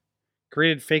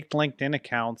created fake LinkedIn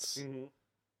accounts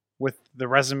with the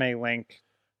resume link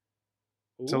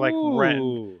to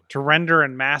Ooh. to render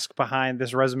and mask behind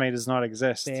this resume does not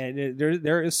exist. And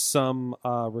there is some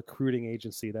recruiting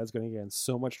agency that's going to get in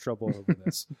so much trouble over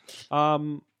this.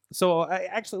 So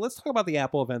actually, let's talk about the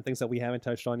Apple event, things that we haven't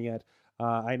touched on yet.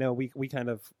 I know we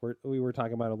were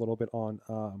talking about a little bit on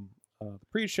the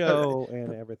pre-show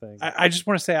and everything. I just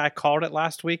want to say I called it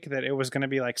last week that it was going to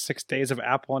be like 6 days of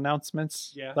Apple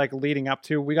announcements. Yeah. Like leading up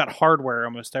to, we got hardware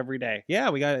almost every day. Yeah,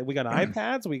 we got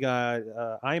iPads, we got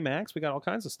iMacs, we got all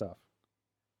kinds of stuff.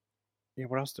 Yeah.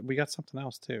 What else? We got something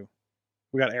else too.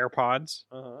 We got AirPods.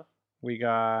 We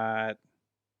got.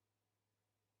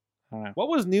 I don't know. What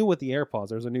was new with the AirPods?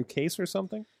 There's a new case or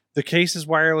something? The case is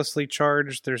wirelessly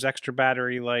charged. There's extra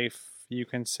battery life. You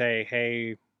can say,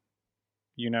 hey,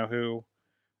 you know who,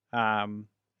 and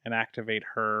activate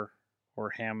her or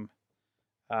him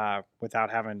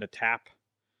without having to tap.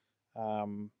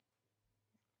 And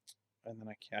then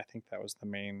I think that was the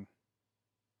main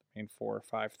 4 or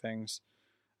 5 things.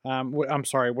 I'm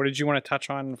sorry. What did you want to touch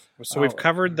on? So we've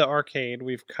covered the arcade.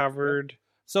 We've covered.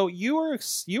 So you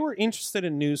were interested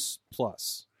in News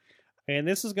Plus, and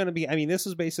this is going to be. I mean, this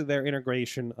is basically their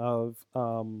integration of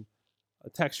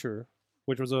Texture,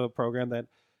 which was a program that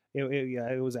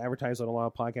it was advertised on a lot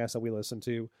of podcasts that we listened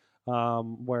to,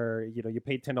 where you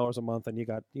paid $10 a month and you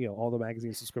got all the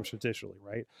magazine subscription digitally,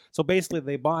 right? So basically,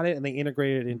 they bought it and they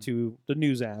integrated it into the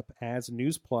News app as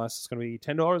News Plus. It's going to be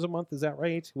 $10 a month. Is that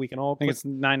right? We can all. I think it's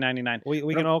 $9.99.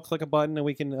 We can all click a button and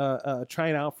we can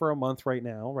try it out for a month right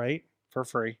now, right? For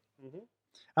free. Mm-hmm.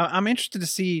 I'm interested to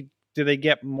see, do they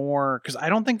get more? Because I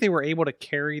don't think they were able to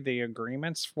carry the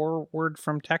agreements forward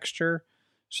from Texture.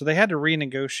 So they had to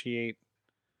renegotiate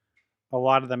a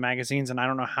lot of the magazines. And I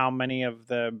don't know how many of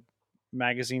the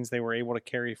magazines they were able to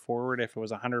carry forward, if it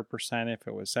was 100%, if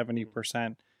it was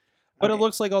 70%. But it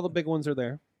looks like all the big ones are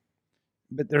there.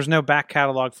 But there's no back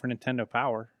catalog for Nintendo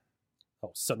Power.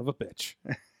 Oh, son of a bitch.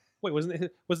 Wait, was the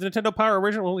Nintendo Power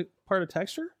originally part of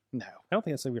Texture? No. I don't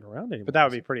think that's even around anymore. But that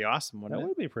would be pretty awesome, wouldn't That it?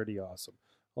 would be pretty awesome.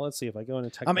 Well, let's see if I go into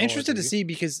technology. I'm interested to see,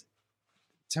 because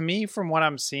to me, from what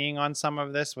I'm seeing on some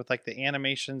of this with like the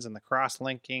animations and the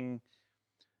cross-linking,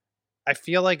 I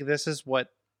feel like this is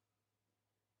what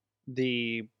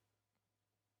the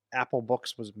Apple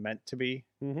Books was meant to be.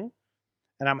 Mm-hmm.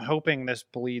 And I'm hoping this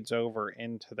bleeds over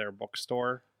into their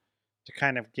bookstore to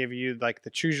kind of give you like the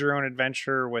choose your own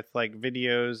adventure with like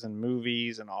videos and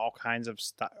movies and all kinds of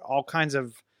stuff, all kinds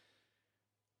of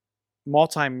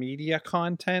multimedia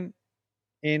content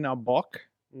in a book.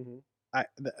 Mm-hmm.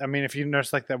 I mean, if you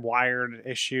notice, like the Wired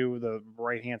issue, the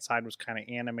right-hand side was kind of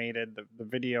animated. The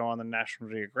video on the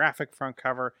National Geographic front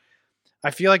cover,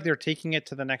 I feel like they're taking it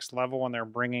to the next level and they're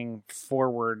bringing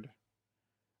forward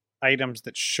items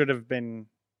that should have been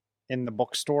in the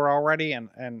bookstore already. And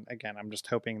again, I'm just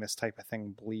hoping this type of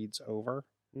thing bleeds over.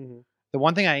 Mm-hmm. The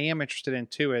one thing I am interested in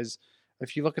too is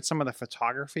if you look at some of the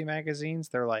photography magazines,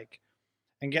 they're like,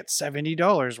 and get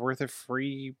 $70 worth of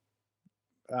free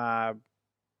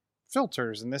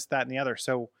filters and this, that, and the other.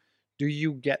 So do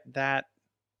you get that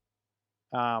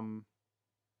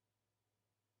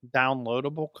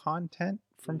downloadable content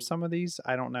from some of these?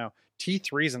 I don't know.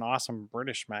 T3 is an awesome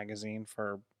British magazine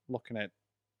for looking at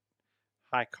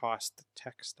high cost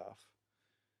tech stuff.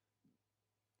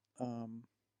 I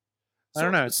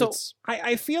don't know.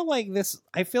 I feel like this.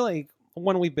 I feel like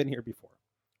when we've been here before,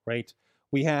 right?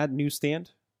 We had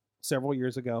Newsstand several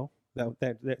years ago.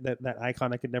 That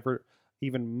icon I could never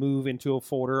even move into a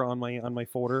folder on my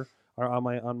folder or on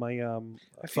my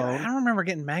phone. I don't remember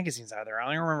getting magazines either. I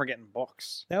only remember getting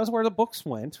books. That was where the books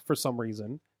went for some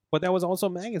reason. But that was also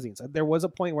magazines. There was a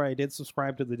point where I did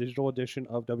subscribe to the digital edition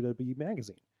of WWE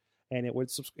Magazine, and it would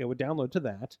download to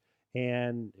that,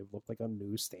 and it looked like a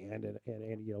newsstand, and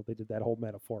they did that whole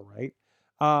metaphor, right?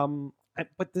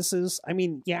 But this is, I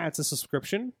mean, yeah, it's a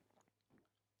subscription,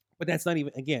 but that's not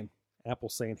even, again, Apple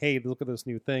saying, hey, look at this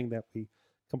new thing that we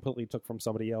completely took from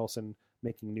somebody else and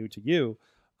making new to you.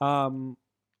 I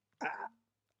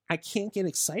can't get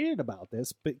excited about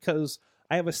this because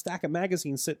I have a stack of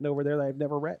magazines sitting over there that I've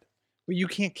never read. Well, you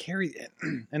can't carry it.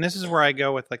 And this is where I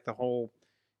go with like the whole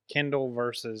Kindle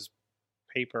versus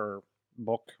paper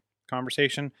book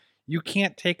conversation. You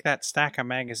can't take that stack of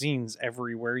magazines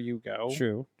everywhere you go.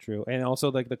 True. And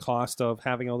also like the cost of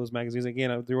having all those magazines. Again,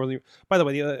 by the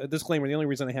way, the disclaimer, the only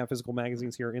reason I have physical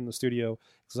magazines here in the studio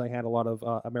is I had a lot of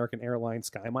American Airlines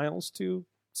Sky Miles to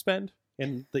spend,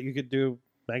 and that you could do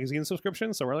magazine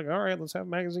subscriptions. So we're like, all right, let's have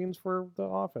magazines for the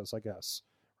office, I guess.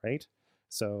 Right?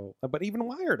 So, but even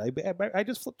Wired, I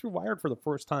just flipped through Wired for the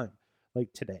first time,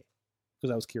 like today,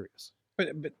 because I was curious.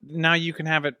 But now you can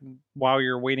have it while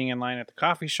you're waiting in line at the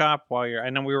coffee shop. While you're,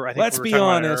 I think Let's we were be talking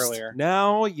about it honest. earlier.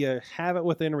 Now you have it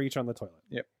within reach on the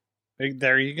toilet.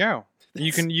 There you go.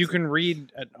 You can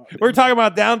read. We're talking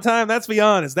about downtime. Let's be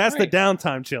honest. That's Right. the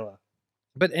downtime, Chilla.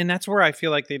 And that's where I feel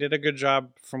like they did a good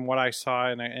job from what I saw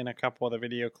in a couple of the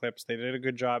video clips. They did a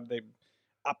good job. They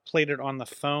upplayed it on the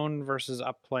phone versus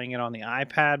upplaying it on the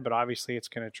iPad, but obviously it's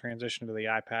going to transition to the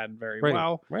iPad very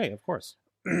well. Right, of course.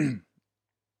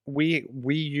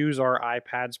 We use our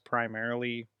iPads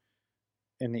primarily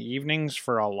in the evenings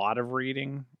for a lot of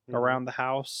reading around the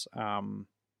house.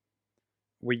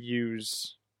 We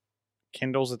use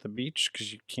Kindles at the beach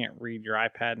because you can't read your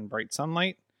iPad in bright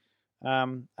sunlight. I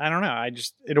don't know.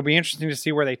 It'll be interesting to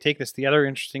see where they take this. The other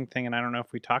interesting thing, and I don't know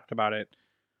if we talked about it,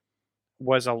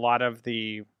 was a lot of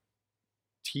the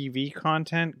TV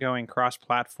content going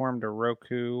cross-platform to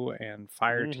Roku and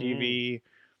Fire TV.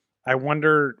 I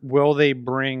wonder, will they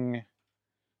bring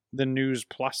the News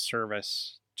Plus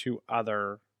service to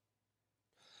other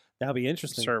That'll be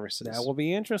interesting. services? That will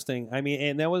be interesting. I mean,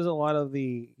 and that was a lot of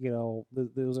the,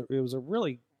 it was a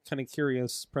really kind of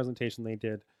curious presentation they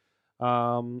did.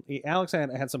 Alex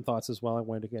had some thoughts as well. I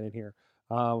wanted to get in here.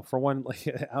 For one, like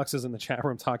Alex is in the chat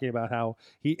room talking about how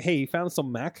he found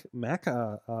some Mac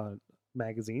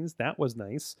magazines. That was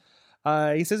nice.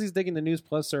 He says he's digging the News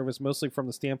Plus service mostly from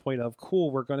the standpoint of, cool,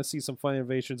 we're going to see some fun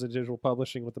innovations in digital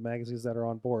publishing with the magazines that are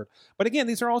on board. But again,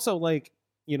 these are also like,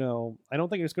 I don't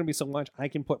think there's going to be so much I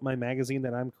can put my magazine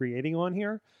that I'm creating on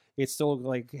here. It's still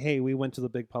like, hey, we went to the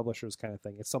big publishers kind of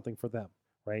thing. It's something for them,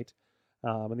 right?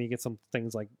 And then you get some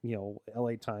things like,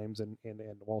 LA Times and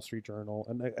Wall Street Journal,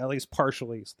 and at least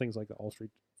partially things like the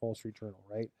Wall Street Journal,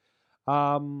 right?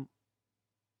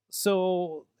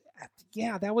 So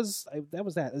yeah, that was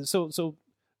that. So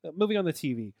moving on to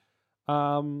TV.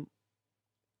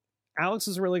 Alex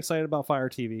is really excited about Fire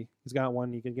TV. He's got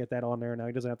one. You can get that on there now.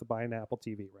 He doesn't have to buy an Apple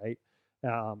TV, right?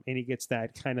 And he gets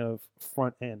that kind of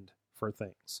front end for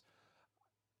things.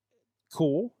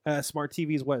 Cool. Smart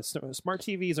TVs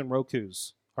and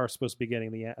Rokus are supposed to be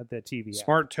getting the TV app.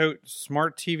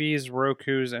 Smart TVs,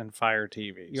 Rokus, and Fire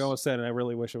TVs. You almost said, and I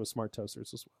really wish it was smart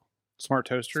toasters as well. Smart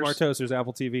toasters? Smart toasters,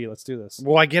 Apple TV. Let's do this.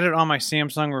 Will I get it on my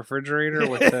Samsung refrigerator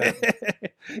with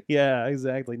the... Yeah,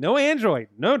 exactly. No Android.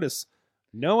 Notice.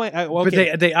 No. Okay.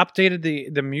 But they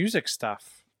updated the music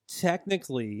stuff.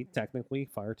 Technically,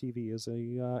 Fire TV is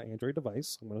a Android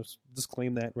device. I'm going to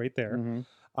disclaim that right there. Mm-hmm.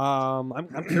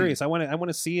 I'm curious. I want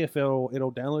to see if it'll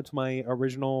download to my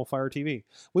original Fire TV.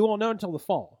 We won't know until the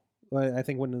fall. I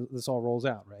think when this all rolls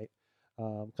out, right?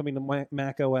 Coming to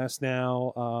Mac OS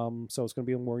now, so it's going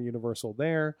to be more universal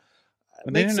there.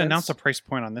 But they didn't announce a price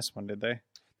point on this one, did they?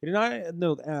 They did not.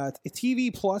 No,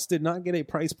 TV Plus did not get a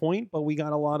price point, but we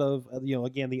got a lot of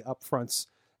again the upfronts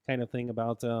kind of thing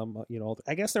about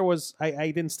I guess there was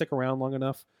I didn't stick around long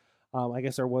enough. I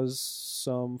guess there was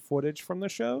some footage from the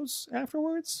shows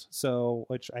afterwards, so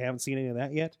which I haven't seen any of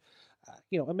that yet.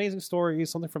 Amazing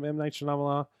stories, something from M. Night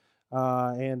Shyamalan.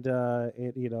 And a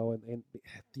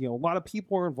lot of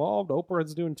people are involved. Oprah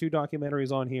is doing 2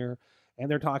 documentaries on here, and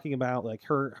they're talking about like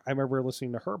her. I remember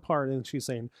listening to her part, and she's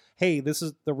saying, "Hey, this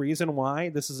is the reason why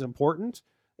this is important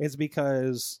is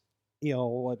because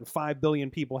 5 billion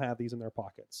people have these in their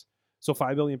pockets, so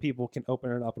 5 billion people can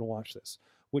open it up and watch this."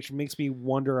 Which makes me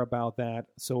wonder about that.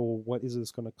 So, what is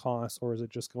this going to cost, or is it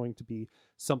just going to be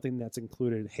something that's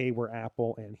included? Hey, we're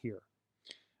Apple, and here.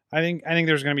 I think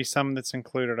there's going to be some that's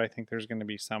included. I think there's going to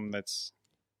be some that's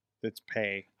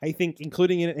pay. I think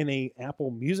including it in a Apple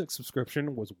Music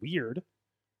subscription was weird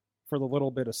for the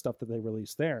little bit of stuff that they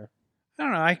released there. I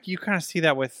don't know. You kind of see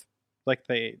that with like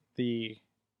the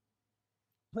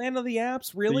plan of the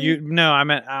apps, really?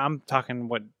 I'm talking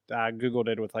what Google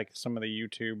did with like some of the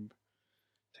YouTube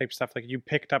type stuff. Like you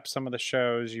picked up some of the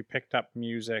shows, you picked up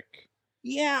music.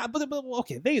 Yeah, but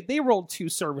okay, they rolled 2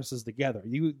 services together.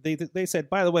 They said,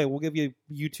 by the way, we'll give you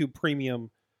YouTube Premium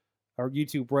or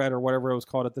YouTube Red or whatever it was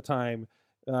called at the time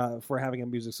for having a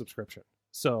music subscription.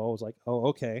 So I was like, oh,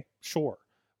 okay, sure,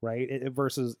 right?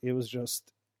 Versus it was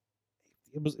just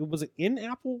was it in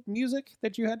Apple Music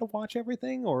that you had to watch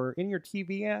everything, or in your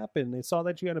TV app, and they saw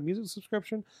that you had a music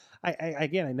subscription. I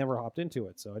never hopped into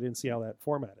it, so I didn't see how that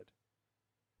formatted.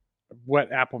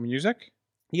 What, Apple Music?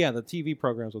 Yeah, the TV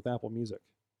programs with Apple Music.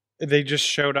 They just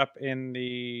showed up in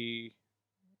the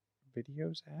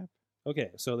Videos app.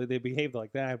 Okay, so they behaved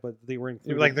like that, but they were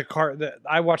included. Like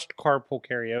I watched Carpool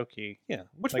Karaoke. Yeah,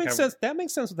 which like makes sense. That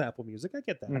makes sense with Apple Music. I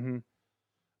get that. Mm-hmm.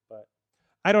 But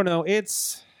I don't know.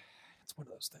 It's one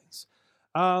of those things.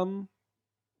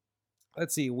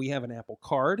 Let's see. We have an Apple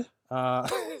Card. I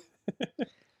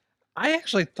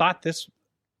actually thought this.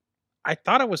 I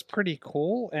thought it was pretty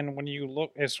cool. And when you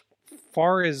look as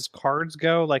far as cards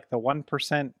go, like the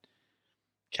 1%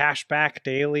 cash back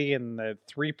daily and the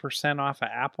 3% off of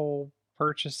Apple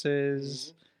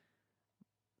purchases,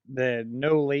 the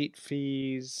no late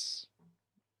fees,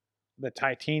 the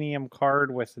titanium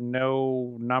card with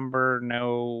no number,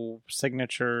 no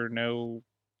signature, no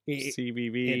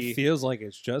CVV. It feels like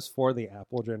it's just for the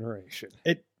Apple generation.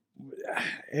 It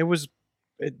was.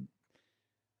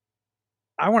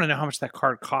 I want to know how much that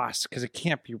card costs because it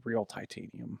can't be real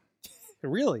titanium.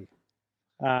 Really?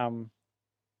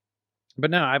 But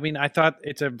no, I mean, I thought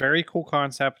it's a very cool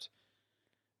concept.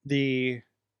 The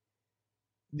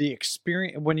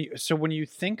experience when you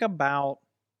think about,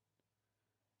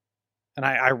 and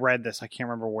I read this, I can't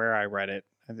remember where I read it.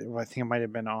 I think it might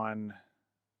have been on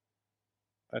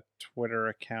a Twitter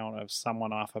account of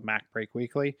someone off of Mac Break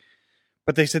Weekly,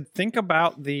 but they said think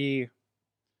about the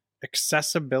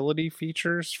accessibility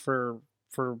features for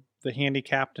the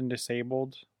handicapped and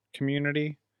disabled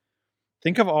community.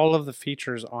 Think of all of the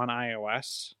features on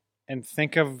iOS and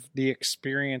think of the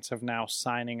experience of now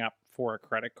signing up for a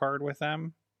credit card with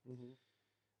them.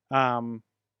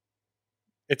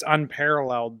 It's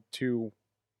unparalleled to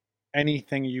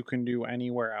anything you can do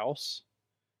anywhere else.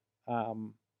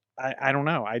 I don't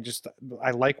know.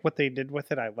 I like what they did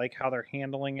with it. I like how they're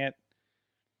handling it.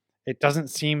 It doesn't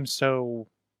seem so.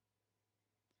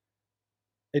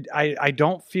 I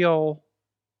don't feel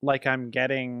like I'm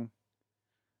getting,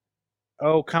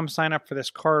 oh, come sign up for this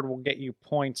card. We'll get you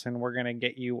points and we're going to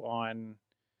get you on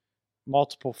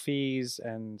multiple fees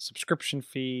and subscription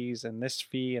fees and this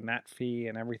fee and that fee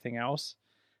and everything else.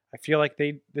 I feel like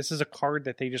this is a card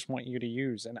that they just want you to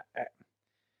use. And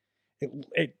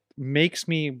it makes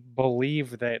me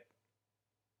believe that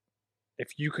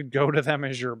if you could go to them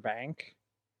as your bank,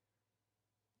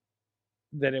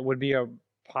 that it would be a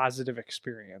positive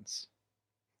experience.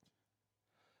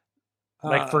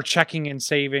 Like for checking in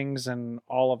savings and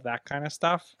all of that kind of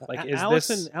stuff. Like is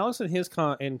Alex in his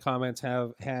comments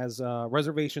has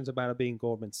reservations about it being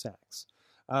Goldman Sachs.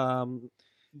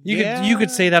 You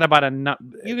could say that about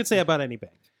you could say about any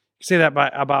bank. You say that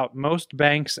about most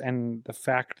banks, and the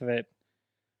fact that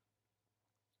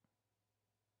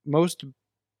most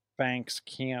banks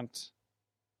can't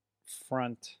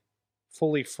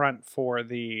fully front for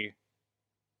the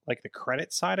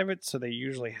credit side of it, so they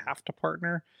usually have to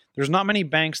partner. There's not many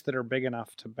banks that are big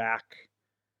enough to back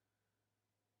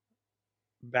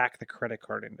the credit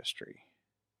card industry.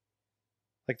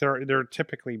 Like they're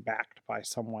typically backed by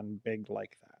someone big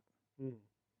like that.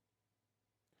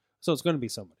 So it's going to be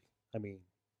somebody. I mean,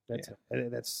 that's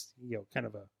kind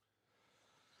of a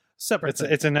separate.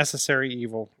 It's a necessary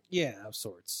evil. Yeah, of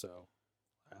sorts. So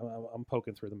I'm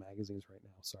poking through the magazines right now.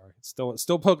 Sorry, it's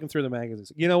still poking through the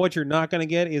magazines. You know what you're not going to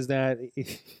get is that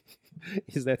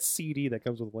CD that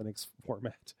comes with Linux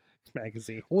format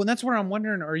magazine. Well, and that's where I'm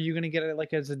wondering: are you going to get it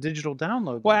like as a digital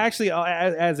download? Well, actually,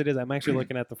 as it is, I'm actually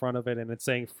looking at the front of it, and it's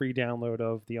saying free download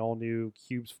of the all new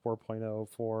Cubes 4.0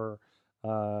 for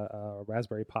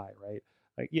Raspberry Pi. Right?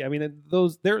 I mean,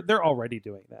 those they're already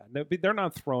doing that. They're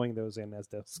not throwing those in as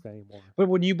discs anymore. But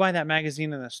when you buy that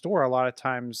magazine in the store, a lot of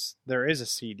times there is a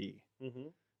CD. Mm-hmm.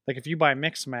 Like if you buy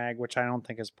Mixmag, which I don't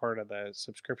think is part of the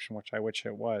subscription, which I wish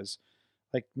it was,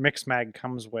 like Mixmag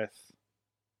comes with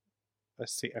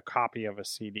a copy of a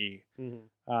CD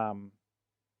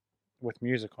with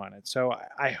music on it. So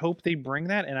I hope they bring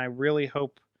that, and I really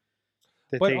hope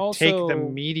that take the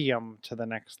medium to the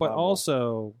next level. But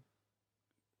also,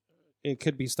 it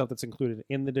could be stuff that's included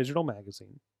in the digital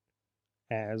magazine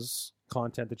as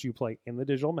content that you play in the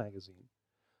digital magazine,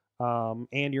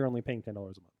 and you're only paying $10 a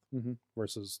month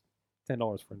versus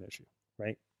 $10 for an issue,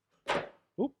 right?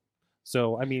 Oop.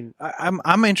 So I mean,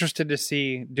 I'm interested to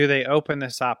see, do they open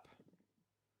this up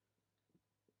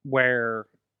where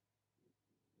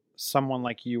someone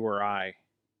like you or I,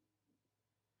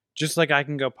 just like I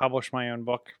can go publish my own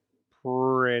book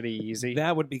pretty easy.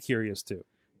 That would be curious too.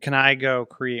 Can I go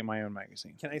create my own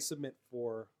magazine? Can I submit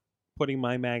for putting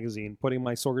my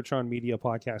Sorgatron Media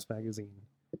podcast magazine?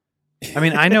 I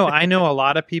mean, I know a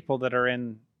lot of people that are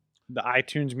in the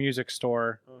iTunes Music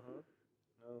Store.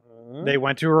 They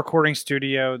went to a recording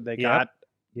studio. They got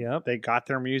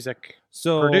their music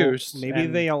produced. Maybe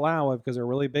they allow it because they're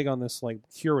really big on this like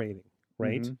curating,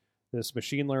 right? This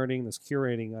machine learning, this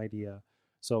curating idea.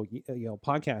 So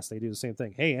podcasts, they do the same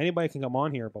thing. Hey, anybody can come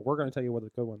on here, but we're going to tell you what the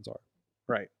good ones are.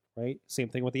 Right. Same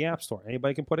thing with the App Store.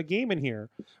 Anybody can put a game in here.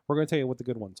 We're going to tell you what the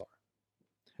good ones are.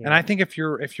 And I think if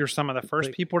you're some of the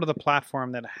first people to the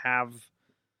platform that have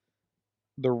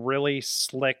the really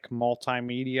slick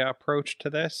multimedia approach to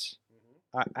this,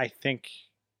 I think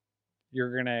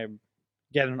you're gonna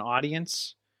get an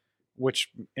audience, which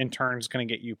in turn is going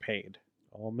to get you paid.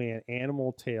 Oh man,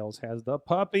 Animal Tales has the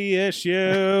puppy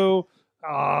issue.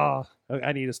 I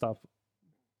need to stop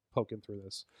poking through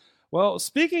this. Well,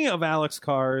 speaking of Alex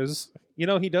Cars,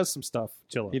 he does some stuff.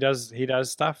 He does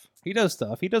stuff. He does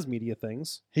stuff. He does media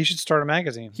things. He should start a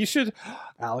magazine. He should.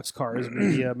 Alex Cars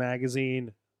Media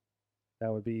Magazine.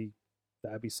 That'd be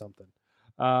something.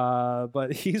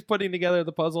 But he's putting together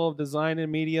the puzzle of design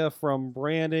and media from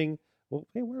branding. Well,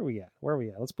 hey, where are we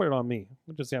at? Let's put it on me.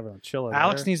 We'll just have it on Chilla.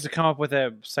 Alex needs to come up with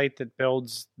a site that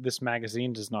builds this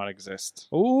magazine does not exist.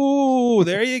 Ooh,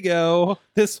 there you go.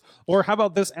 Or how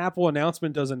about this Apple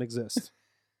announcement doesn't exist?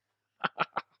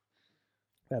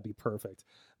 That'd be perfect.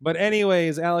 But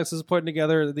anyways, Alex is putting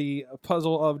together the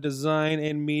puzzle of design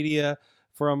and media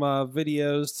from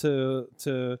videos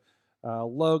to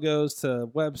logos to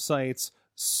websites.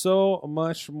 So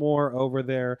much more over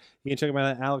there. You can check them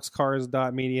out at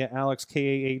alexcars.media,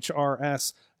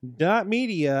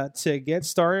 alexkahrs.media to get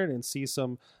started and see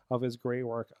some of his great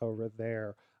work over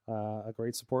there. A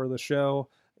great supporter of the show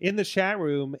in the chat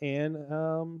room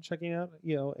and checking out,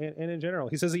 and in general.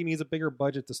 He says he needs a bigger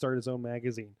budget to start his own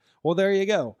magazine. Well, there you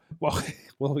go. Well,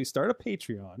 we start a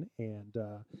Patreon and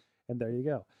there you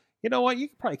go. You know what? You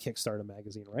could probably kickstart a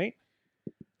magazine, right?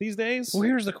 These days? Well,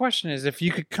 here's the question is if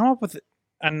you could come up with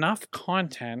enough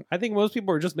content. I think most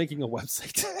people are just making a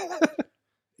website.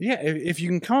 Yeah, if you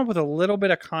can come up with a little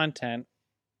bit of content,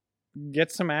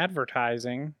 get some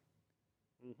advertising,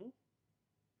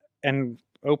 and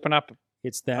open up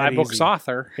it's that iBooks easy.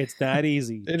 Author. It's that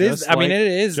easy. It is. I mean, it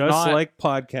is just not like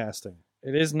podcasting.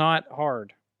 It is not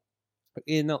hard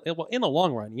in the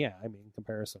long run. Yeah, I mean,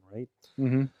 comparison, right?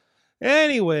 Mm-hmm.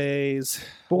 Anyways,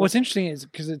 but what's interesting is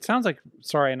because it sounds like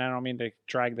and I don't mean to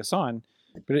drag this on,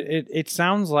 but it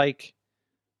sounds like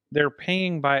they're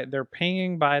paying by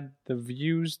the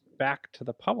views back to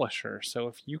the publisher. So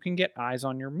if you can get eyes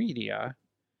on your media,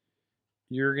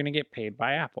 you're going to get paid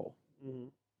by Apple. Mm-hmm.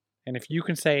 And if you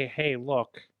can say, "Hey,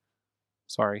 look,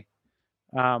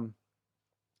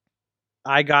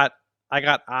 I got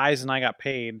eyes and I got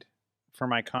paid for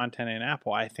my content in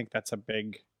Apple," I think that's a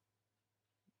big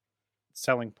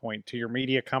selling point to your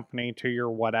media company, to your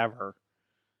whatever,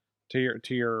 to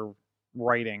your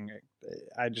writing.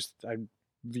 I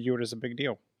view it as a big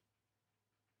deal.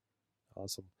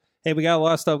 Awesome. Hey, we got a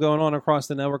lot of stuff going on across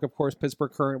the network. Of course,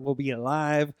 Pittsburgh Current will be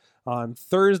live on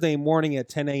Thursday morning at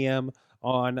 10 a.m.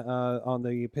 on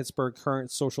the Pittsburgh Current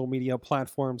social media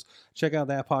platforms. Check out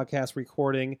that podcast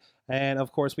recording. And,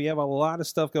 of course, we have a lot of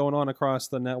stuff going on across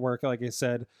the network, like I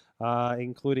said,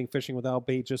 including Fishing Without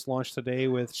Bait just launched today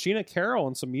with Sheena Carroll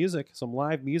and some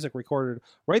live music recorded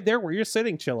right there where you're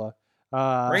sitting, Chilla.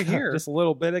 Right here. Just a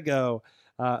little bit ago.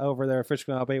 Over there at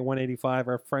Fishing Without Bait 185.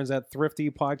 Our friends at Thrifty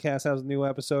Podcast has a new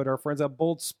episode. Our friends at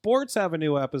Bold Sports have a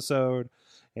new episode.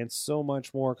 And so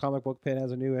much more. Comic Book Pit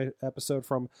has a new episode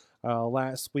from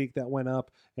last week that went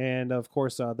up. And, of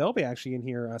course, they'll be actually in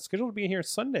here, scheduled to be in here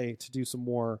Sunday to do some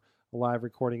more live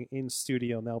recording in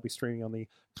studio. And they'll be streaming on the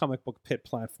Comic Book Pit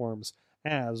platforms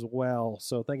as well.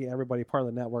 So thank you, everybody, part of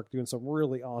the network, doing some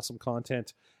really awesome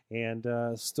content and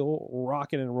still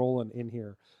rocking and rolling in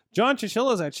here. John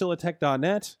Chichilla is at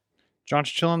chillatech.net. John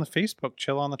Chichilla on the Facebook,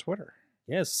 Chilla on the Twitter.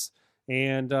 Yes.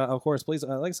 And, of course, please,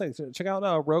 like I said, check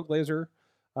out Rogue Laser.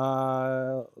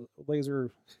 Laser.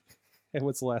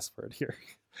 What's the last word here?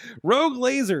 Rogue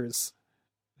Lasers.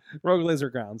 Rogue Laser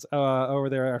Grounds. Over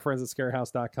there, our friends at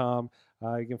scarehouse.com.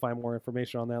 You can find more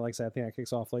information on that. Like I said, I think that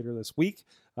kicks off later this week.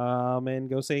 And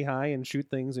go say hi and shoot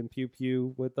things and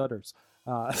pew-pew with others.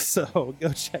 So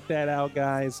go check that out,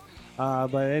 guys.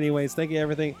 But anyways, thank you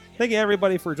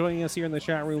everybody for joining us here in the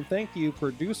chat room. Thank you,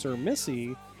 producer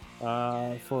Missy,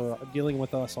 for dealing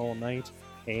with us all night.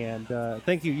 And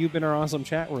thank you. You've been our awesome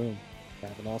chat room.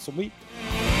 Have an awesome week.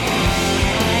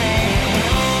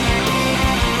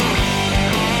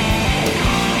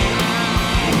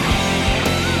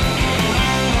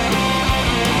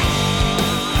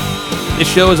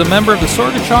 This show is a member of the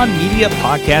Sorgatron Media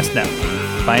Podcast Network.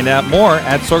 Find out more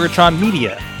at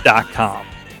sorgatronmedia.com.